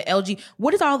 like, the LG,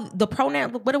 what is all the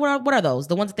pronoun, what are those,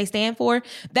 the ones that they stand for?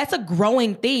 That's a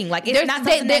growing thing. Like, it's not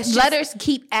something that's letters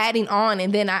keep adding on.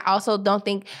 And then I also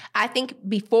I think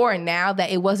before and now that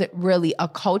it wasn't really a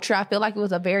culture. I feel like it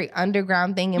was a very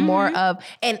underground thing, and more of,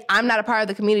 and I'm not a part of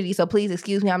the community, so please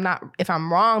excuse me if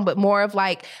I'm wrong, but more of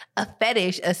like a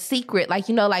fetish, a secret. Like,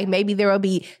 you know, like maybe there will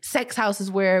be sex houses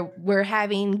where we're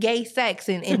having gay sex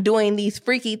and doing these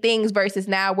freaky things, versus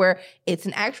now where it's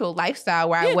an actual lifestyle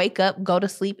where I wake up, go to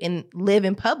sleep, and live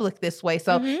in public this way.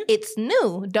 So it's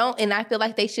new. And I feel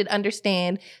like they should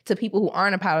understand, to people who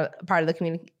aren't a part of the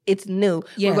community, it's new.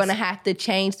 Yes. We're going to have to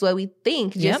change the way we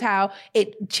think, just how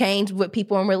it changed with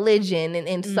people in religion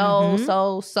and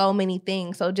so many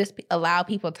things. So just allow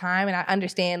people time. And I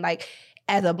understand, like,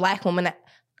 as a Black woman,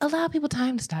 allow people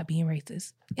time to stop being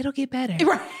racist. It'll get better.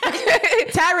 Right.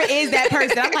 Tyra is that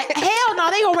person. I'm like, hell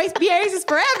no, they gonna be racist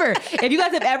forever. If you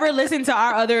guys have ever listened to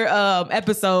our other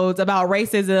episodes about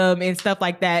racism and stuff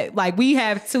like that, like we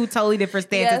have two totally different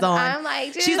stances on. I'm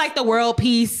like, she's like the world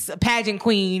peace pageant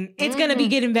queen. It's gonna be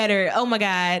getting better. Oh my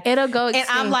God. It'll go extinct.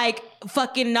 And I'm like,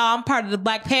 fucking no, I'm part of the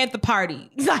Black Panther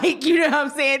Party. Like, you know what I'm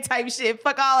saying? Type shit.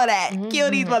 Fuck all of that.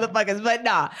 Kill these motherfuckers. But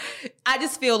nah, I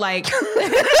just feel like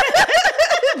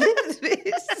this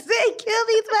bitch say kill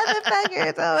these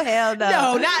motherfuckers. Oh hell no.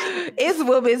 No, not it's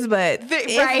women's butt.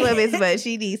 It's women's butt.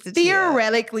 She needs to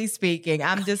theoretically speaking.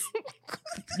 I'm just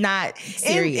not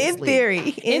serious.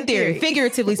 In theory.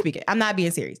 Figuratively speaking. I'm not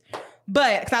being serious.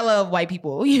 But because I love white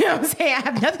people, you know what I'm saying? I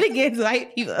have nothing against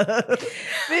white people.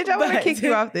 Bitch, I want to kick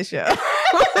you off the show.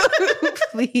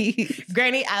 Please.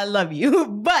 Granny, I love you.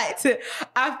 But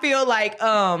I feel like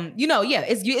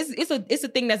it's a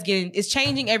thing it's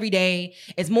changing every day.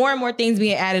 It's more and more things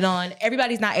being added on.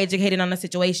 Everybody's not educated on the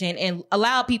situation, and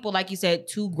allow people, like you said,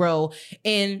 to grow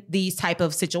in these type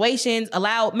of situations.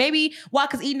 Allow maybe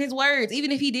Waka's eating his words,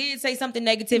 even if he did say something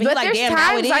negative, and but he's like, damn,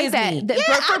 now it like is that. me.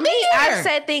 But for me, I've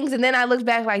said things and then I look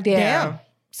back like, damn.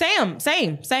 Same.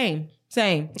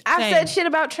 I've said shit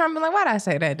about Trump and like, why'd I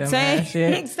say that dumb ass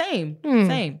shit? Same.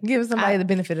 Give somebody the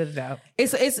benefit of the doubt.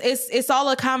 It's all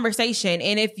a conversation.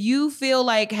 And if you feel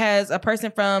like as a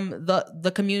person from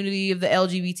the community of the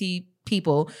LGBT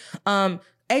people,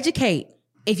 educate.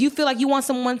 If you feel like you want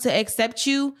someone to accept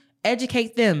you,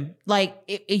 educate them. Like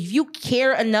if you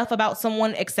care enough about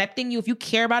someone accepting you, if you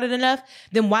care about it enough,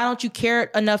 then why don't you care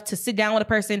enough to sit down with a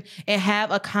person and have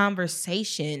a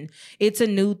conversation? It's a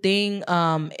new thing.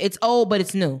 It's old, but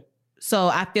it's new. So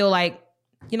I feel like,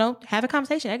 have a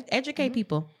conversation, educate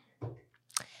people.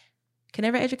 Can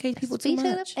never educate people too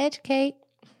much. Educate.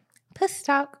 Pussy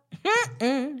talk.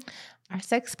 Our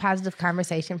sex positive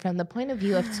conversation from the point of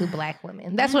view of two Black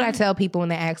women. That's what I tell people when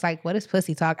they ask, like, what is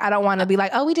pussy talk? I don't want to be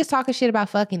like, oh, we just talking shit about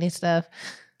fucking and stuff.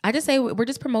 I just say we're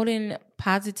just promoting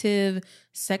positive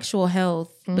sexual health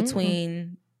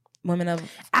between women of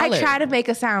color. I try to make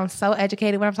it sound so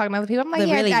educated when I'm talking to other people. I'm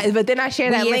like, but then I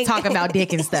share that link. Talk about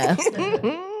dick and stuff.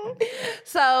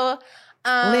 So...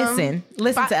 listen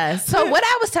to us. So what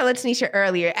I was telling Tanisha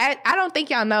earlier, I don't think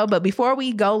y'all know, but before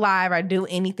we go live or do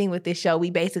anything with this show,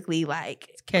 we basically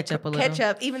like catch up a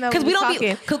little. Even though because we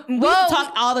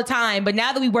talk all the time, but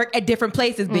now that we work at different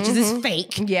places, bitches, it's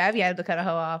fake. Yeah, I've had to cut a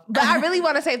hoe off. But I really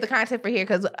want to save the content for here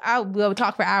because we'll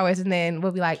talk for hours and then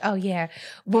we'll be like, oh yeah,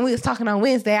 when we was talking on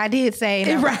Wednesday, I did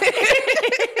say right.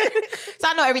 So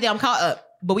I know everything. I'm caught up.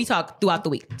 But we talk throughout the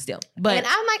week still. But and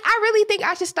I'm like, I really think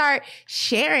I should start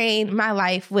sharing my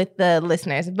life with the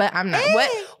listeners. But I'm not.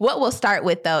 What we'll start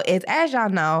with though is, as y'all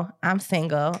know, I'm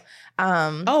single.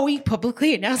 We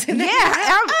publicly announcing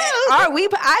that? Yeah. Are we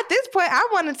at this point? I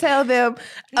want to tell them.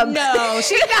 No,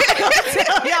 she's not gonna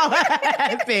tell y'all what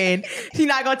happened. She's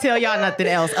not gonna tell y'all nothing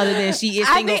else other than she is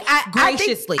single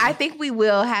graciously. I think we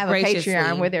will have a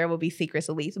Patreon where there will be secrets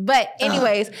released. But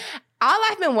anyways. All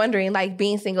I've been wondering, like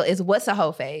being single, is what's a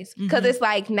hoe phase? Because it's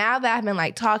like now that I've been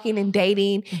like talking and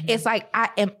dating, it's like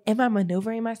am I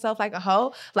maneuvering myself like a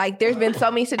hoe? Like there's been so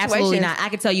many situations. Absolutely not. I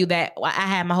can tell you that I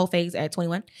had my hoe phase at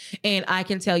 21, and I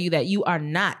can tell you that you are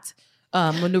not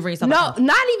maneuvering yourself. No,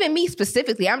 not even me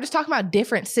specifically. I'm just talking about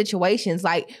different situations.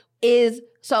 Like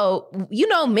so,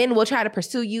 men will try to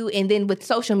pursue you, and then with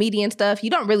social media and stuff,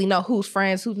 you don't really know who's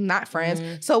friends, who's not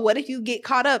friends. So what if you get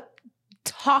caught up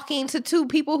talking to two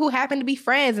people who happen to be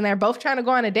friends and they're both trying to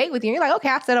go on a date with you? And you're like, okay,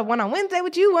 I set up one on Wednesday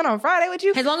with you, one on Friday with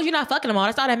you. As long as you're not fucking them all,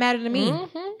 that's all that mattered to me.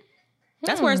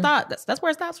 That's where it stops. That's where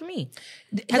it stops for me.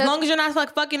 As long as you're not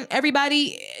like fucking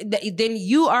everybody, then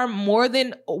you are more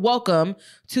than welcome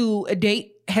to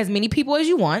date as many people as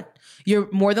you want. You're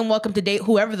more than welcome to date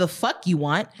whoever the fuck you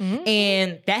want.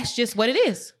 And that's just what it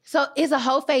is. So is a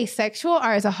hoe phase sexual,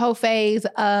 or is a hoe phase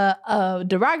a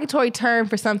derogatory term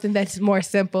for something that's more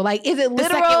simple? Like, is it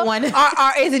literal, the second one.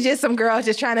 or is it just some girls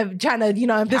just trying to empower the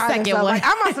second themselves? one. Like,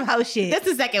 I'm on some hoe shit. That's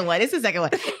the second one. It's the second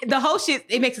one. The whole shit,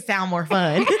 it makes it sound more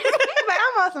fun.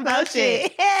 I'm on some hoe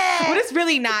shit. But it's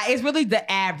really not. It's really the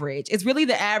average. It's really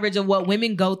the average of what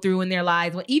women go through in their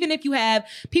lives. Even if you have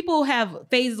people have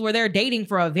phases where they're dating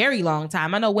for a very long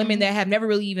time. I know women that have never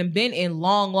really even been in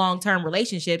long-term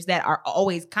relationships that are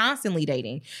always constantly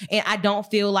dating. And I don't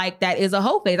feel like that is a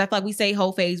hoe phase. I feel like we say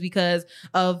hoe phase because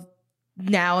of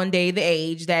nowadays the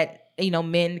age that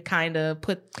men kind of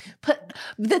put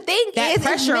the thing that is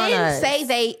pressure on men us. say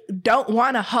they don't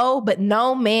want a hoe, but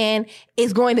no man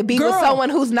is going to be with someone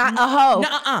who's not a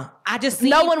hoe. I just see,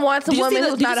 no one wants a woman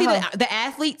who's not a hoe. The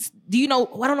athletes, do you know?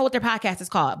 I don't know what their podcast is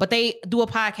called, but they do a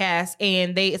podcast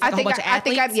and it's like a whole bunch of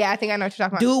athletes. I think I know what you're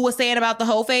talking about. Dude was saying about the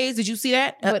hoe phase. Did you see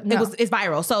that? No. It's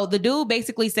viral. So the dude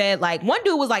basically said, like, one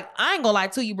dude was like, I ain't gonna lie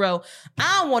to you, bro.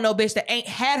 I don't want no bitch that ain't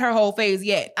had her whole phase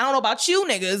yet. I don't know about you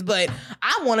niggas, but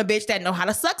I want a bitch that know how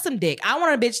to suck some dick. I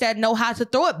want a bitch that know how to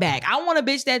throw it back. I want a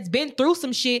bitch that's been through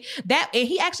some shit. And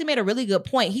he actually made a really good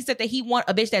point. He said that he want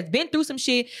a bitch that's been through some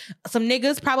shit, some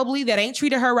niggas probably that ain't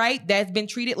treated her right, that's been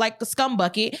treated like the scum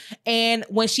bucket. And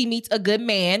when she meets a good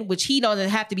man, which he doesn't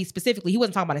have to be specifically, he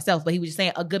wasn't talking about himself, but he was just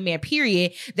saying a good man,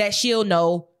 period, that she'll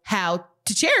know how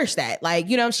to cherish that. Like,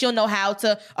 she'll know how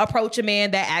to approach a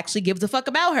man that actually gives a fuck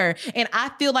about her. And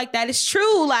I feel like that is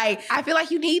true. Like, I feel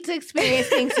like you need to experience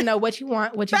things to know what you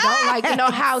want, what you don't like, to know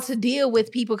how to deal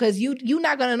with people. Because you're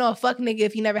not gonna know a fuck nigga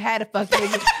if you never had a fuck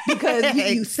nigga, because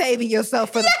you saving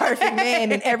yourself for the perfect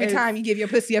man. And every time you give your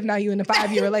pussy up, now you in a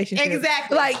 5-year relationship.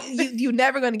 Exactly. Like you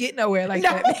never gonna get nowhere like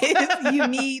that. You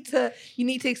need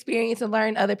to experience and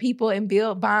learn other people and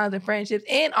build bonds and friendships.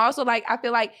 And also, like, I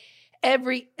feel like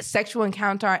every sexual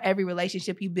encounter or every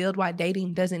relationship you build while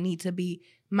dating doesn't need to be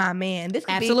my man. This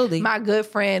could be my good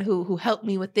friend who helped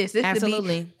me with this. This could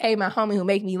be, hey, my homie who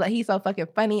make me, like, he's so fucking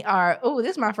funny. Or, oh,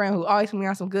 this is my friend who always put me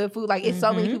on some good food. Like, it's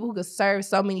so many people who could serve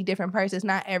so many different persons.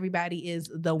 Not everybody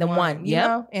is the one. You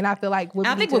know? And I feel like with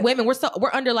women,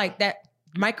 we're under like that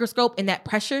microscope and that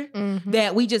pressure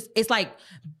that we just, it's like,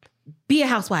 be a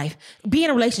housewife, be in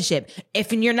a relationship.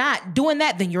 If you're not doing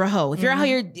that, then you're a hoe. If you're out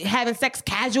here having sex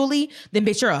casually, then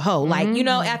bitch, you're a hoe. Like,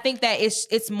 I think that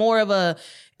it's more of the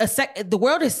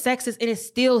world is sexist, and it's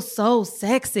still so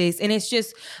sexist. And it's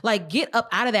just like, get up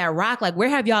out of that rock. Like, where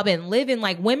have y'all been living?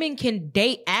 Like, women can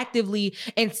date actively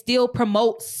and still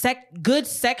promote good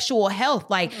sexual health.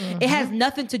 Like, it has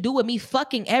nothing to do with me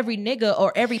fucking every nigga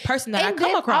or every person that I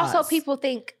come across. Also, people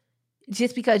think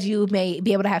just because you may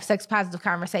be able to have sex positive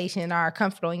conversation or are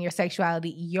comfortable in your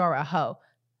sexuality, you're a hoe.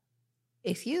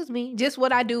 Excuse me. Just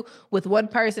what I do with one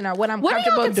person or what I'm comfortable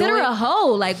doing. What do you consider a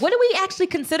hoe? Like, what do we actually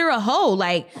consider a hoe?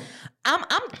 Like, I'm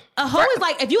a hoe is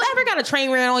like, if you ever got a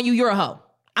train ran on you, you're a hoe.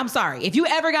 I'm sorry. If you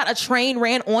ever got a train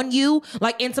ran on you,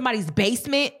 like in somebody's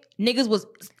basement, niggas was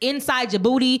inside your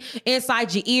booty,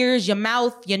 inside your ears, your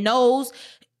mouth, your nose,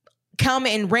 come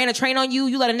and ran a train on you,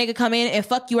 you let a nigga come in and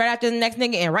fuck you right after the next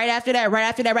nigga, and right after that,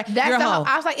 that's you're a hoe.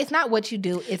 I was like, it's not what you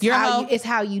do, it's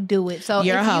how you do it. So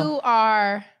you're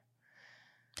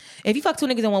if you fuck 2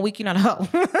 niggas in 1 week, you're not a hoe.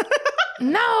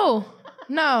 No.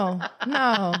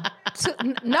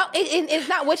 It's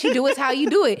not what you do, it's how you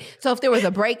do it. So if there was a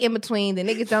break in between, the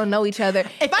niggas don't know each other.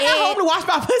 If I got home to wash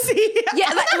my pussy.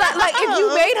 Yeah, like if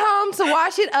you made home to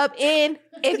wash it up in,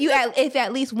 if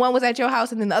at least one was at your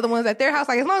house and then the other one was at their house,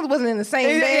 like, as long as it wasn't in the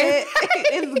same bed,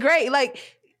 it's great. Like,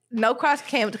 no cross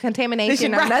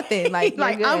contamination or nothing. Like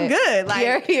I'm good.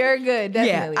 Like, you're good.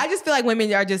 Definitely. Yeah, I just feel like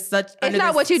women are just such. It's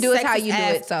not what you do; it's how you do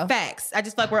it. So facts. I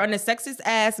just feel like we're under sexist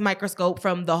ass microscope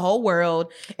from the whole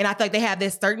world, and I feel like they have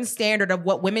this certain standard of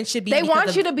what women should be. They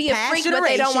want you to be a freak, but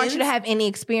they don't want you to have any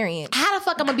experience. How the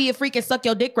fuck I'm gonna be a freak and suck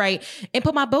your dick right and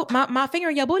put my finger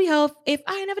in your booty hole if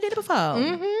I ain't never did it before?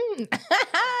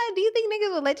 Do you think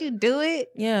niggas will let you do it?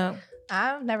 Yeah.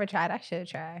 I've never tried. I should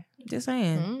try. Just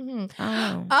saying.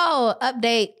 Oh,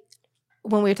 update.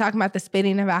 When we were talking about the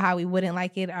spitting, about how we wouldn't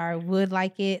like it or would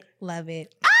like it. Love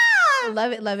it.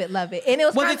 Love it. And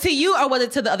it was it to you or was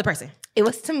it to the other person? It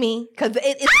was to me, because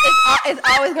it's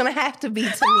always going to have to be to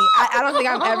me. I don't think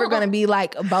I'm ever going to be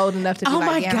like bold enough to be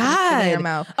like, my God. In your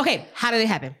mouth. Okay, how did it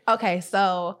happen? Okay,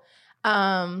 so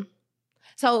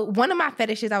one of my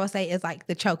fetishes, I would say, is like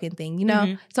the choking thing, you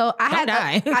know? So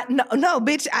no,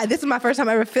 bitch, this is my first time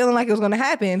ever feeling like it was going to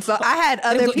happen. So I had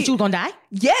other people. You was going to die?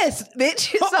 Yes,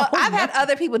 bitch. So I've had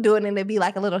other people do it and it'd be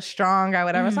like a little strong or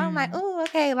whatever. So I'm like, oh,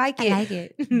 okay, like it. I like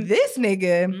it. This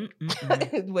nigga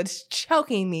was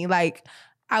choking me like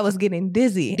I was getting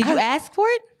dizzy. Did you ask for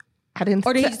it? I didn't.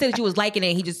 Or did he say that you was liking it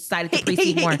and he just decided to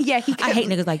proceed more? Yeah, I hate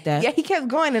niggas like that. Yeah, he kept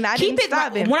going and I didn't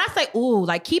stop him. When I say, ooh,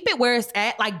 like, keep it where it's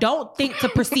at. Like, don't think to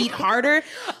proceed harder.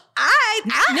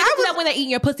 Niggas do that when they're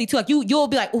eating your pussy too. Like, you'll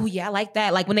be like, ooh, yeah, I like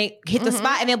that. Like, when they hit the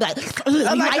spot and they'll be like, you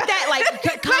like that?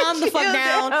 Like, calm the fuck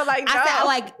down. Like, no, I said, I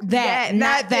like that,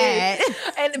 not that.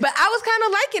 But I was kind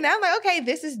of liking it. I'm like, okay,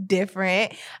 this is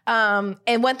different.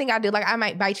 And one thing I do, like, I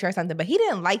might bite you or something, but he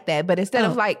didn't like that. But instead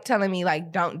of like telling me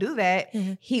like, don't do that,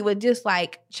 he would just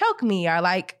like choke me or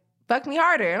like fuck me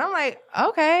harder. And I'm like,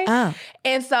 okay.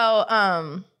 And so,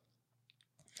 was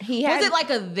it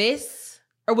like a this?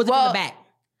 Or was it from the back?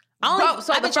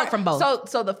 I've been choked from both.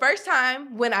 So the first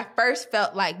time when I first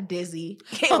felt like dizzy,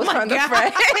 it was from the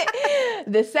front.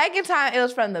 The second time it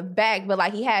was from the back, but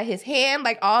like he had his hand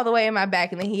like all the way in my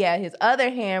back, and then he had his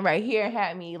other hand right here and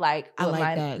had me like. I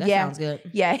like that. That sounds good.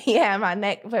 Yeah, he had my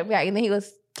neck back, and then he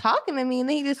was talking to me, and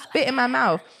then he just spit in my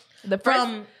mouth. The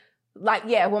first,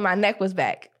 when my neck was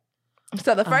back.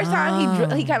 So the first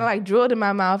time he kind of like drooled in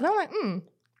my mouth, and I'm like,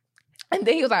 And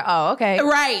then he was like, "Oh, okay,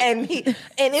 right." And niggas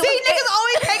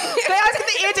always get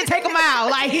the itch and take them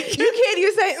out. Like you can't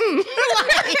even say,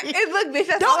 And look,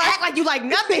 bitch, don't act like you like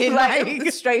nothing.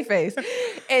 Like straight face.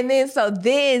 And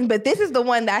then, but this is the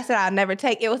one that I said I'll never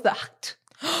take. It was the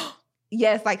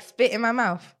yes, like spit in my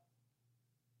mouth.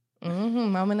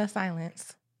 Moment of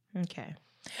silence. Okay.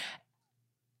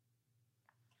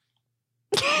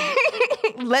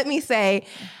 Let me say,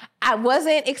 I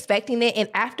wasn't expecting it, and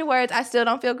afterwards, I still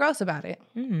don't feel gross about it.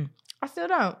 I still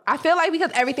don't. I feel like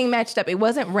because everything matched up, it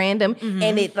wasn't random,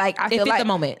 and it like I feel like the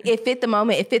moment. It fit the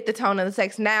moment. It fit the tone of the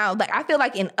sex. Now, like I feel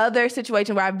like in other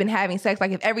situations where I've been having sex,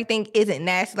 like if everything isn't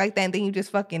nasty like that, and then you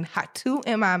just fucking hot two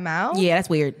in my mouth. Yeah, that's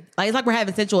weird. Like it's like we're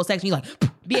having sensual sex, and you're like,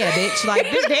 yeah, bitch. Like,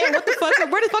 damn, what the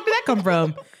fuck? Where the fuck did that come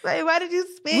from? Like, why did you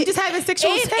spit? We just having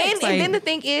sexual sex. And then the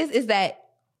thing is that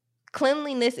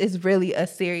cleanliness is really a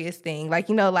serious thing. Like,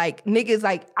 you know, like niggas,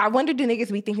 like, I wonder do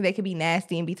niggas be thinking they could be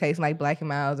nasty and be tasting like Black and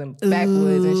Milds and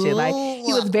Backwoods and shit. Like,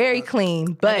 he was very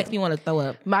clean. But that makes me want to throw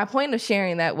up. My point of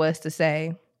sharing that was to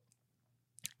say,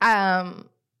 I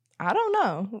don't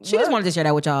know. She just wanted to share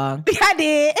that with y'all. I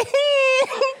did.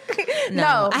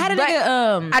 No, I had a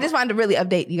nigga. I just wanted to really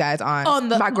update you guys on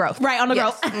my growth. Right, on the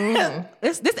growth.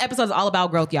 This episode is all about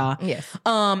growth, y'all. Yes.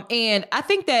 And I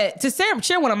think that to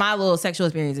share one of my little sexual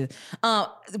experiences,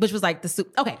 which was like the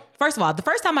soup. Okay, first of all, the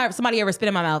first time somebody ever spit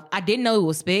in my mouth, I didn't know it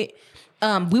was spit.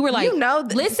 We were like,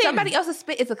 listen, somebody else's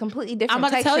spit is a completely different I'm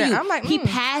about texture. to tell you, I'm like, he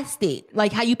passed it.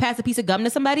 Like how you pass a piece of gum to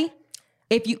somebody,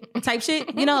 if you type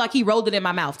shit, you know, like he rolled it in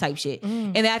my mouth type shit.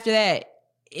 And after that,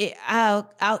 I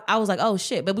was like, oh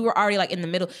shit, but we were already like in the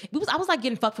middle. I was like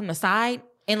getting fucked from the side,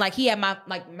 and like he had my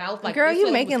like mouth like. Girl,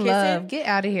 you making love? Get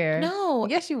out of here! No,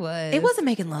 yes, you was. It wasn't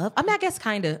making love. I mean, I guess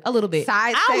kind of a little bit.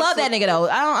 I love that nigga though.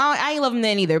 I ain't love him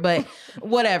then either. But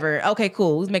whatever. Okay,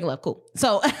 cool. We was making love. Cool.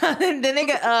 So the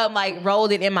nigga like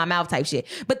rolled it in my mouth type shit.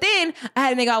 But then I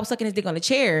had a nigga. I was sucking his dick on the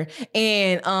chair,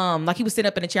 and like he was sitting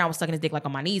up in the chair. I was sucking his dick like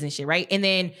on my knees and shit, right? And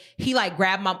then he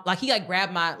grabbed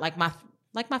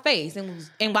my face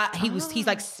and while he's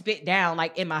like spit down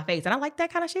like in my face, and I like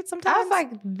that kind of shit sometimes. I was like,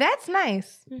 that's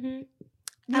nice.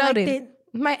 Noted.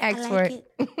 Might ask for it.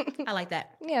 I like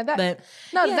that. Yeah, that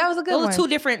was a good one. Those are two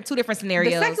different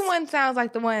scenarios. The second one sounds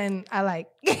like the one I like.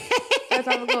 That's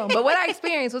how it's going. But what I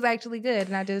experienced was actually good,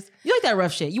 and you like that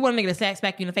rough shit. You want a nigga to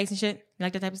smack you in the face and shit. You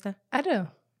like that type of stuff? I do.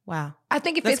 Wow. I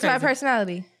think it fits my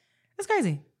personality. That's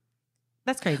crazy.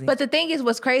 That's crazy. But the thing is,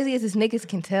 what's crazy is niggas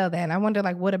can tell that. And I wonder,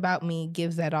 like, what about me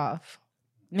gives that off?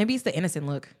 Maybe it's the innocent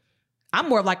look. I'm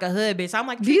more of like a hood bitch. I'm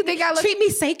like, do you think I look... treat me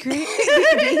sacred?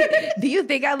 do you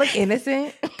think I look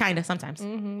innocent? Kind of, sometimes.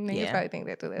 Niggas probably think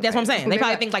that too. That's what I'm saying. They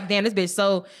probably think like, damn, this bitch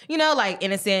so, you know, like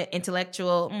innocent,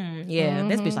 intellectual.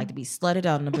 This bitch like to be slutted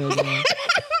out in the building.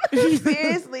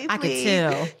 Seriously, I could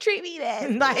tell. Treat me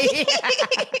that. Like,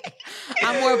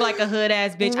 I'm more of like a hood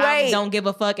ass bitch. I don't give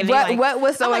a fuck. And what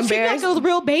was so embarrassing? Treat me like a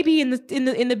real baby in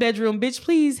the bedroom, bitch.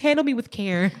 Please handle me with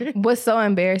care. What's so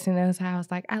embarrassing is how I was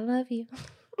like, I love you.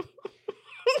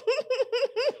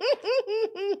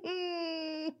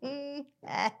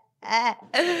 I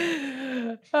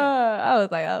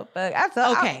was like, oh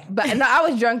fuck. But no, I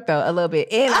was drunk though a little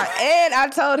bit, and I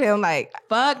told him like,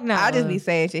 fuck no. I'll just be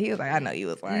saying shit. He was like, I know you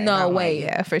was lying. No way.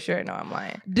 Like, yeah, for sure. No, I'm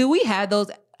lying. Do we have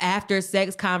those after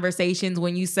sex conversations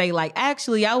when you say like,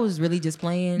 actually, I was really just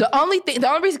playing? The only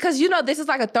reason, because you know this is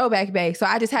like a throwback bag, so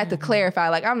I just had to clarify.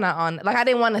 Like, I'm not on. Like, I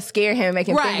didn't want to scare him, make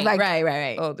him think like,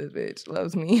 right. Oh, this bitch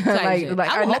loves me. like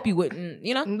I hope you wouldn't.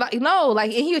 You know, like, no,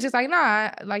 like, and he was just like, nah,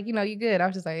 like, you know, you good. I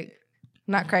was just like,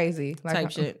 not crazy, like,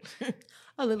 type shit.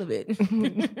 A little bit.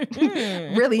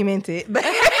 Really meant it.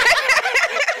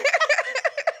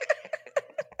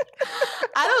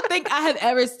 I don't think I have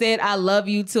ever said I love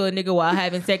you to a nigga while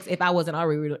having sex if I wasn't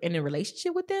already in a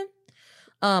relationship with them.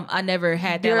 I never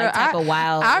had that type of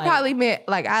wild. I probably meant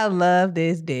like, I love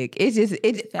this dick. I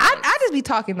just be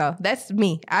talking though. That's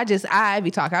me. I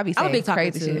be talking. I be saying I'm a big talker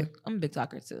crazy too. shit. I'm a big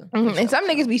talker too. And some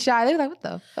niggas be shy. They be like, what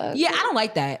the fuck? Yeah, I don't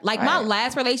like that. Like my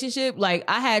last relationship, like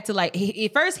I had to like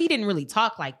at first he didn't really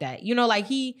talk like that. You know, like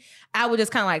I would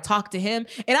just kind of like talk to him.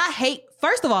 And I hate,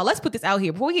 first of all, let's put this out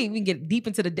here before we even get deep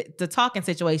into the talking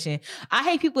situation. I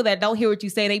hate people that don't hear what you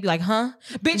say. They be like, huh?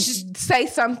 Bitch, say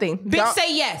something. Bitch,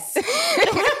 say yes. What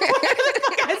the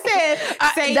fuck I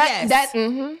said? Say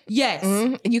yes.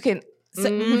 Yes. You can.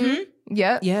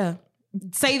 Yeah. Yeah.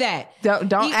 Say that.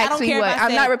 Don't ask me what.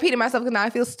 I'm not repeating myself because now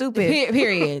I feel stupid.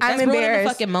 Period. I'm embarrassed. The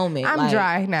fucking moment. I'm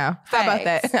dry now. How about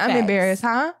that? I'm embarrassed,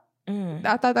 huh?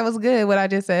 I thought that was good what I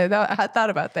just said. I thought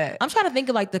about that. I'm trying to think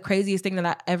of like the craziest thing that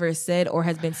I ever said or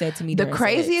has been said to me. The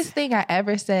craziest thing I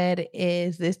ever said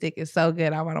is, this dick is so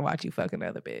good, I want to watch you fuck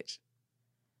another bitch.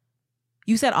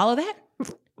 You said all of that?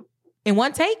 In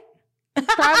one take?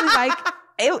 Probably like,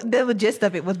 the gist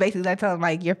of it was basically I told him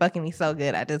like, you're fucking me so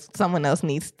good. Someone else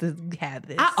needs to have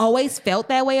this. I always felt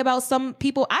that way about some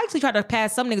people. I actually tried to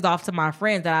pass some niggas off to my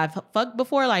friends that I've fucked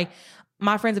before. Like,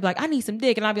 my friends would be like, I need some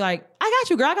dick. And I'd be like, I got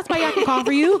you, girl. I got somebody I can call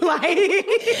for you. Like,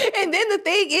 and then the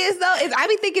thing is, though, is I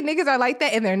be thinking niggas are like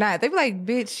that and they're not. They be like,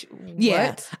 bitch, yeah.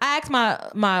 what? I asked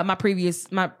my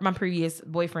previous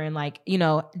boyfriend, like, you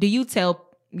know, do you tell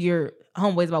your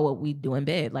homeboys about what we do in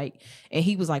bed? Like, and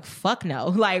he was like, fuck no.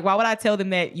 Like, why would I tell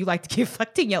them that you like to get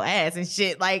fucked in your ass and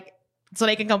shit? Like, so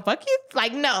they can come fuck you?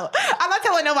 Like, no. I'm not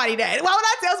telling nobody that. Why would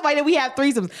I tell somebody that we have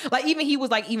threesomes? Like, even he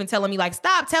was like even telling me like,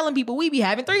 stop telling people we be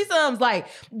having threesomes. Like,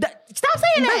 stop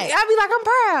saying that. I be like, I'm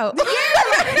proud.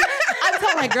 Yeah. I'm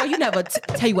telling like, girl, you never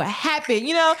tell you what happened,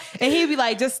 you know? And he'd be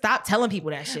like, just stop telling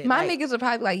people that shit. My like, niggas would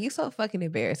probably be like, you so fucking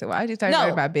embarrassing. Why'd you start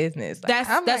talking about business? Like,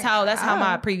 that's how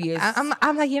my previous.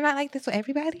 I'm like, you're not like this with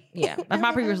everybody? Yeah. Like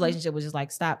my previous relationship was just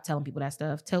like, stop telling people that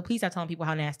stuff. Please stop telling people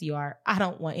how nasty you are. I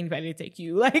don't want anybody to take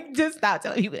you. Like, just stop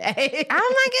telling people that. I'm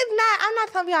like, I'm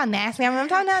not telling you how nasty I'm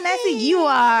talking how nasty you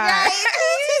are. Right?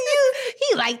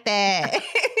 He like that.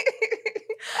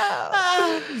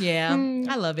 Yeah.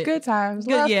 I love it. Good times.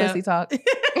 Love pussy talk.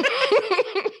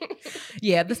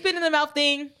 Yeah. The spit in the mouth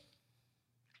thing.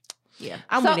 Yeah,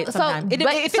 I'm with it sometimes.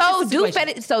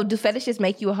 Do fetishes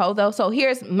make you a hoe though? So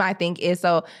here's my thing is,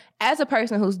 so as a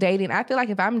person who's dating, I feel like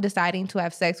if I'm deciding to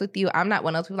have sex with you, I'm not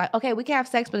one of those people like, okay, we can have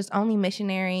sex, but it's only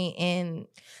missionary and...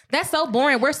 That's so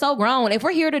boring. We're so grown. If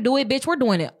we're here to do it, bitch, we're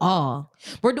doing it all.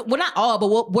 We're not all,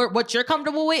 but what you're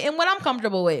comfortable with and what I'm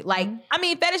comfortable with. Like, I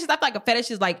mean, fetishes, I feel like a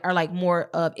fetish is are like more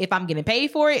of if I'm getting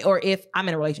paid for it or if I'm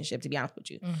in a relationship, to be honest with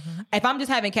you. Mm-hmm. If I'm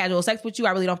just having casual sex with you,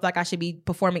 I really don't feel like I should be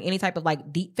performing any type of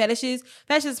like deep fetishes.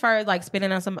 Fetishes as far as like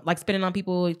spitting on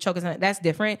people, choking something, that's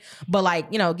different. But like,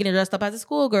 you know, getting dressed up as a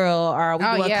schoolgirl or we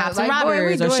doing cops and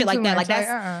robbers or shit like that. Like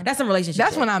that's some relationship.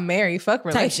 That's when I'm married. Fuck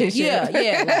relationship.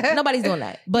 Yeah. Like, nobody's doing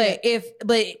that. But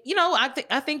you know,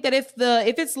 I think that if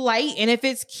it's light and if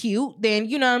it's cute, then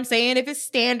you know what I'm saying. If it's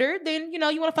standard, then you know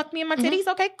you want to fuck me in my titties.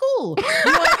 Okay, cool. You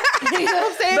know what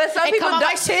I'm saying? But some people don't.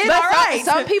 Like shit. All right.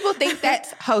 Some people think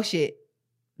that's hoe shit.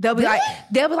 They'll be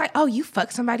like, oh, you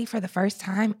fucked somebody for the first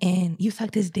time and you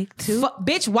sucked his dick too.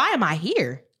 Bitch, why am I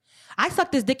here? I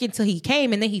sucked his dick until he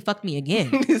came and then he fucked me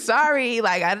again. Sorry,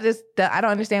 like I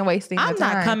don't understand wasting. I'm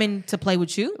not coming to play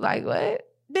with you. Like what?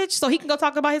 Bitch, so he can go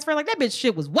talk about his friend like that bitch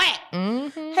shit was whack.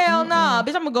 Mm-hmm, hell nah.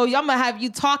 Bitch, I'm gonna have you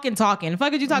talking.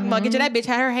 Fuck is you talking about? Get you that bitch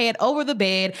had her head over the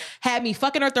bed, had me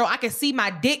fucking her throat. I could see my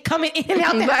dick coming in and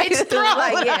out that bitch's throat.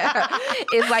 Like, yeah.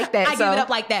 It's like that. I give it up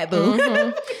like that, boo.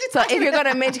 Mm-hmm. So if you're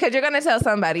gonna mention, because you're gonna tell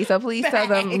somebody, so please tell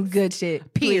them good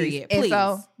shit. Period. Please. And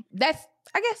so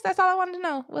I guess that's all I wanted to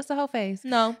know. What's the hoe phase?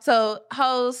 No. So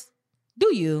hoes.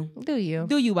 Do you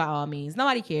by all means?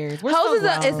 Nobody cares. Hoes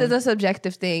is a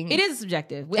subjective thing. It is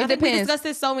subjective. I think depends. we discussed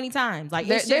this so many times. Like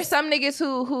there's some niggas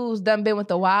who's done been with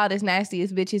the wildest,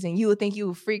 nastiest bitches, and you would think you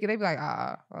would freak, and they be like,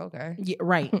 okay, yeah,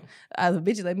 right. The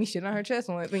bitch let me shit on her chest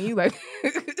once, and you like,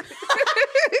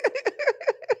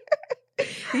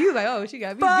 you like, oh, she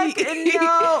got me beat.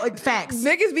 No, facts.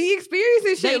 Niggas be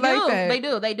experiencing shit like that.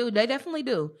 They do. They definitely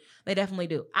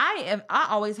do. I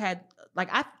always had like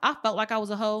I felt like I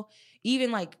was a hoe.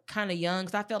 Even like kind of young,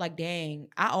 because I felt like, dang,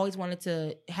 I always wanted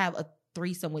to have a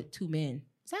threesome with two men.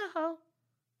 Is that a hoe?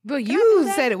 But you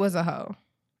said it was a hoe.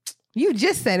 You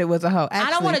just said it was a hoe. Actually.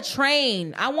 I don't want to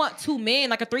train. I want two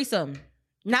men, like a threesome.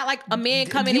 Not like a man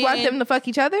coming in. You want them to fuck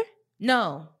each other?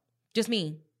 No, just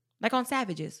me. Like on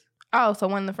Savages. Oh, so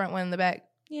one in the front, one in the back.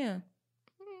 Yeah.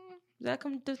 Is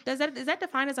that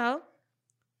defined as a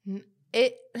hoe?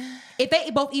 If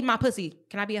they both eat my pussy,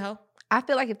 can I be a hoe? I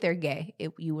feel like if they're gay,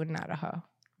 you were not a hoe.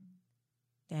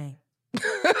 Dang. I'm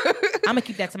gonna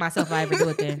keep that to myself if I ever do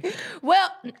it then. Well,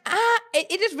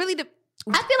 it just really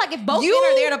I feel like if both men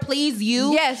are there to please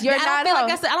you, yes, you're not. I don't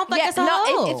feel like that's a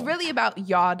hoe. It's really about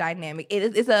y'all dynamic.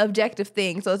 It's an objective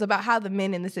thing. So it's about how the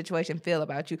men in the situation feel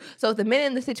about you. So if the men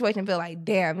in the situation feel like,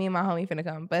 damn, me and my homie finna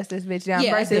come bust this bitch down,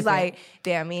 versus like,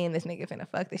 damn, me and this nigga finna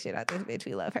fuck the shit out this bitch.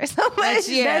 We love her so much.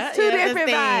 That's two different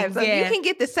vibes. So if you can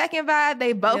get the second vibe,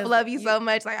 they both love you so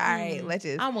much. Like, all right, let's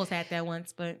just. I almost had that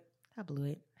once, but I blew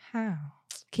it. How?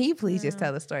 Can you please just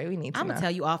tell the story? We need to know. I'm going to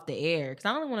tell you off the air because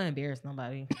I don't want to embarrass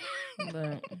nobody.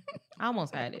 But I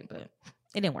almost had it, but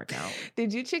it didn't work out.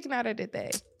 Did you chicken out or did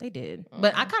they? They did.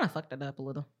 But I kind of fucked it up a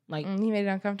little. Like you made it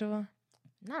uncomfortable?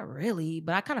 Not really,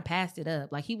 but I kind of passed it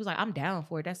up. Like he was like, I'm down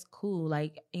for it. That's cool.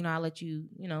 Like, I'll let you,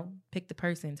 pick the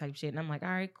person type shit. And I'm like, all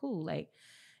right, cool. Like,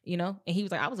 and he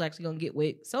was like, I was actually going to get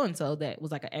with so-and-so that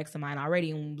was like an ex of mine already.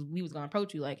 And we was going to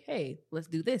approach you like, hey, let's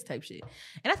do this type shit.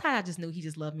 And that's how I just knew he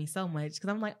just loved me so much. Cause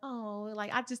I'm like, oh, like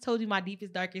I just told you my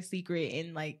deepest, darkest secret.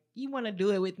 And like, you want to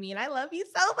do it with me. And I love you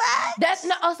so much. That's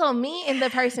not also me and the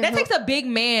person. That takes a big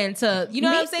man to, you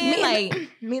know what I'm saying?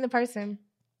 Me and the person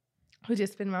who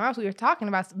just spit in my mouth, we were talking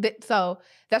about. So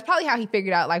that's probably how he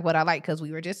figured out like what I like. Cause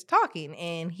we were just talking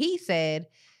and he said,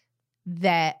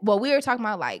 that we were talking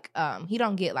about like he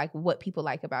don't get like what people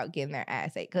like about getting their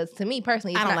ass ate, because to me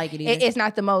personally I don't like it either. It's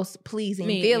not the most pleasing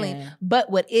feeling, but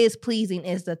what is pleasing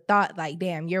is the thought like,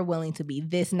 damn, you're willing to be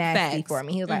this nasty for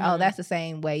me. He was like, oh, that's the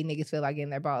same way niggas feel like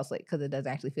getting their balls licked, because it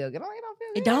doesn't actually feel good. I'm like, it don't feel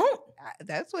good. It don't?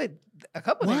 That's what a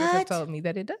couple niggas have told me,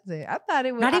 that it doesn't. I thought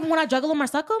it was not even when I juggle them or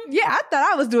suck them. Yeah, I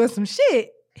thought I was doing some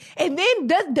shit. And then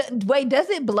does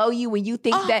it blow you when you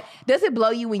think that? Does it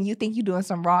blow you when you think you're doing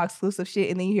some raw exclusive shit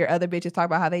and then you hear other bitches talk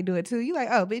about how they do it too? You like,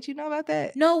 oh, bitch, you know about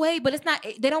that? No way, but it's not.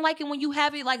 They don't like it when you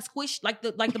have it like squished, like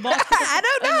the balls. I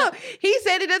don't know. He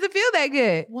said it doesn't feel that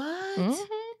good. What?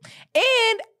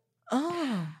 And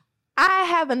I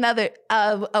have another.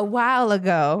 A while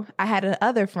ago, I had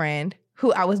another friend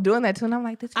who I was doing that to, and I'm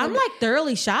like, this. I'm like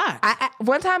thoroughly shocked.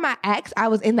 One time I asked, I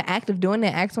was in the act of doing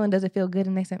it. Asked someone, does it feel good?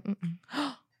 And they said,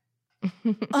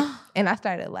 and I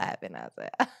started laughing. I was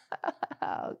like,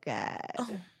 oh God.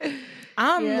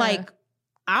 I'm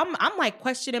like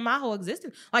questioning my whole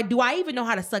existence. Like, do I even know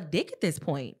how to suck dick at this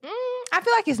point? I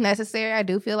feel like it's necessary. I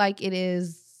do feel like it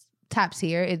is top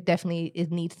tier. It definitely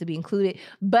needs to be included,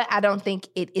 but I don't think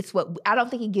it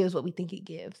gives what we think it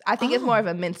gives. I think it's more of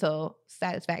a mental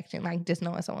satisfaction, like just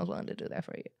knowing someone's willing to do that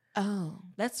for you. Oh,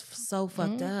 that's so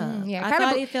fucked up. Yeah, I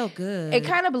thought it felt good. It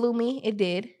kind of blew me.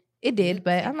 It did,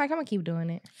 but I'm like, I'm gonna keep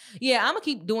doing it. Yeah, I'm gonna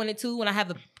keep doing it too when I have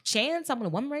the chance. I'm gonna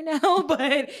woman right now,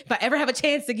 but if I ever have a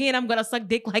chance again, I'm gonna suck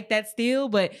dick like that still.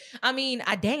 But I mean,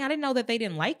 I didn't know that they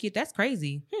didn't like it. That's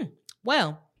crazy.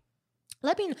 Well,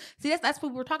 let me see. That's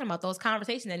what we were talking about. Those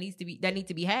conversations that need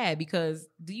to be had. Because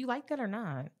do you like that or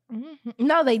not?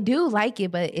 No, they do like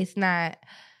it, but it's not.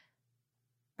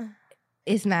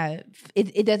 It's not.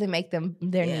 It doesn't make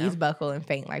their knees buckle and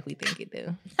faint like we think it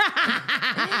do.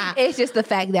 It's just the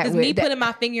fact that me putting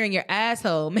my finger in your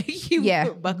asshole make you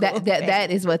buckle. That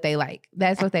is what they like.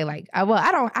 That's what they like. I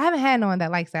haven't had no one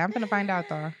that likes that. I'm gonna find out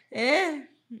though. Yeah.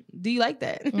 Do you like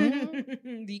that?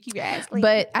 Do you keep your ass clean?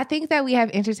 But I think that we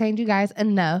have entertained you guys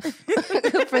enough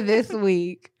for this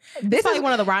week. This is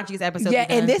one of the raunchiest episodes. Yeah,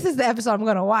 and this is the episode I'm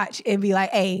gonna watch and be like,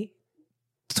 hey,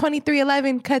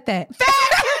 2311, cut that.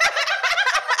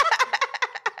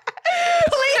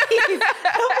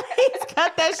 Please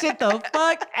cut that shit the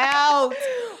fuck out.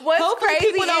 What's crazy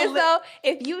is though,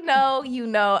 if you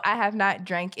know, I have not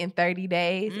drank in 30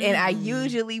 days, and I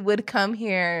usually would come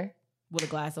here with a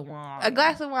glass of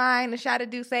wine, a shot of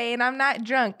Douce, and I'm not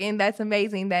drunk, and that's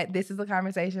amazing that this is a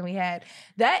conversation we had.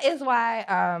 That is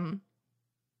why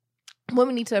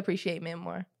women need to appreciate men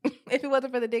more. If it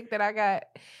wasn't for the dick that I got,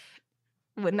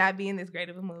 would not be in this great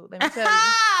of a mood. Let me tell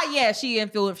you. Yeah, she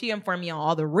informed me on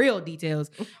all the real details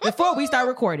before we start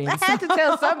recording. I had to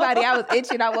tell somebody. I was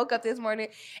itching. I woke up this morning,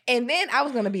 and then I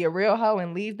was gonna be a real hoe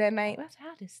and leave that night.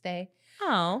 I'll just stay.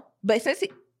 Oh, but since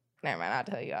never mind, I'll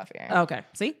tell you off here. Okay,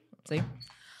 see.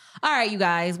 All right, you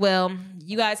guys. Well,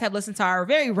 you guys have listened to our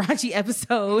very raunchy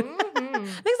episode. I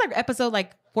think it's like episode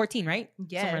 14, right?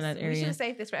 Yes. Somewhere in that area. We should have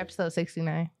saved this for episode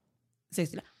 69.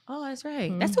 69. Oh, that's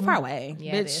right. That's too far away.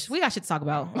 Yeah, bitch, we got shit to talk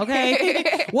about,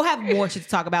 okay? We'll have more shit to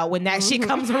talk about when that shit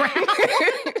comes around.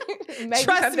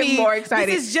 Trust me, more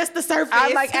exciting. This is just the surface.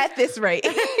 I'm like, at this rate.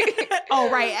 Oh,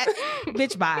 right.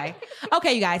 Bitch, bye.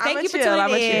 Okay, you guys. Thank you for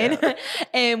tuning in.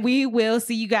 And we will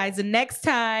see you guys next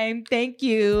time. Thank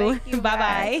you.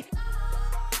 Bye-bye.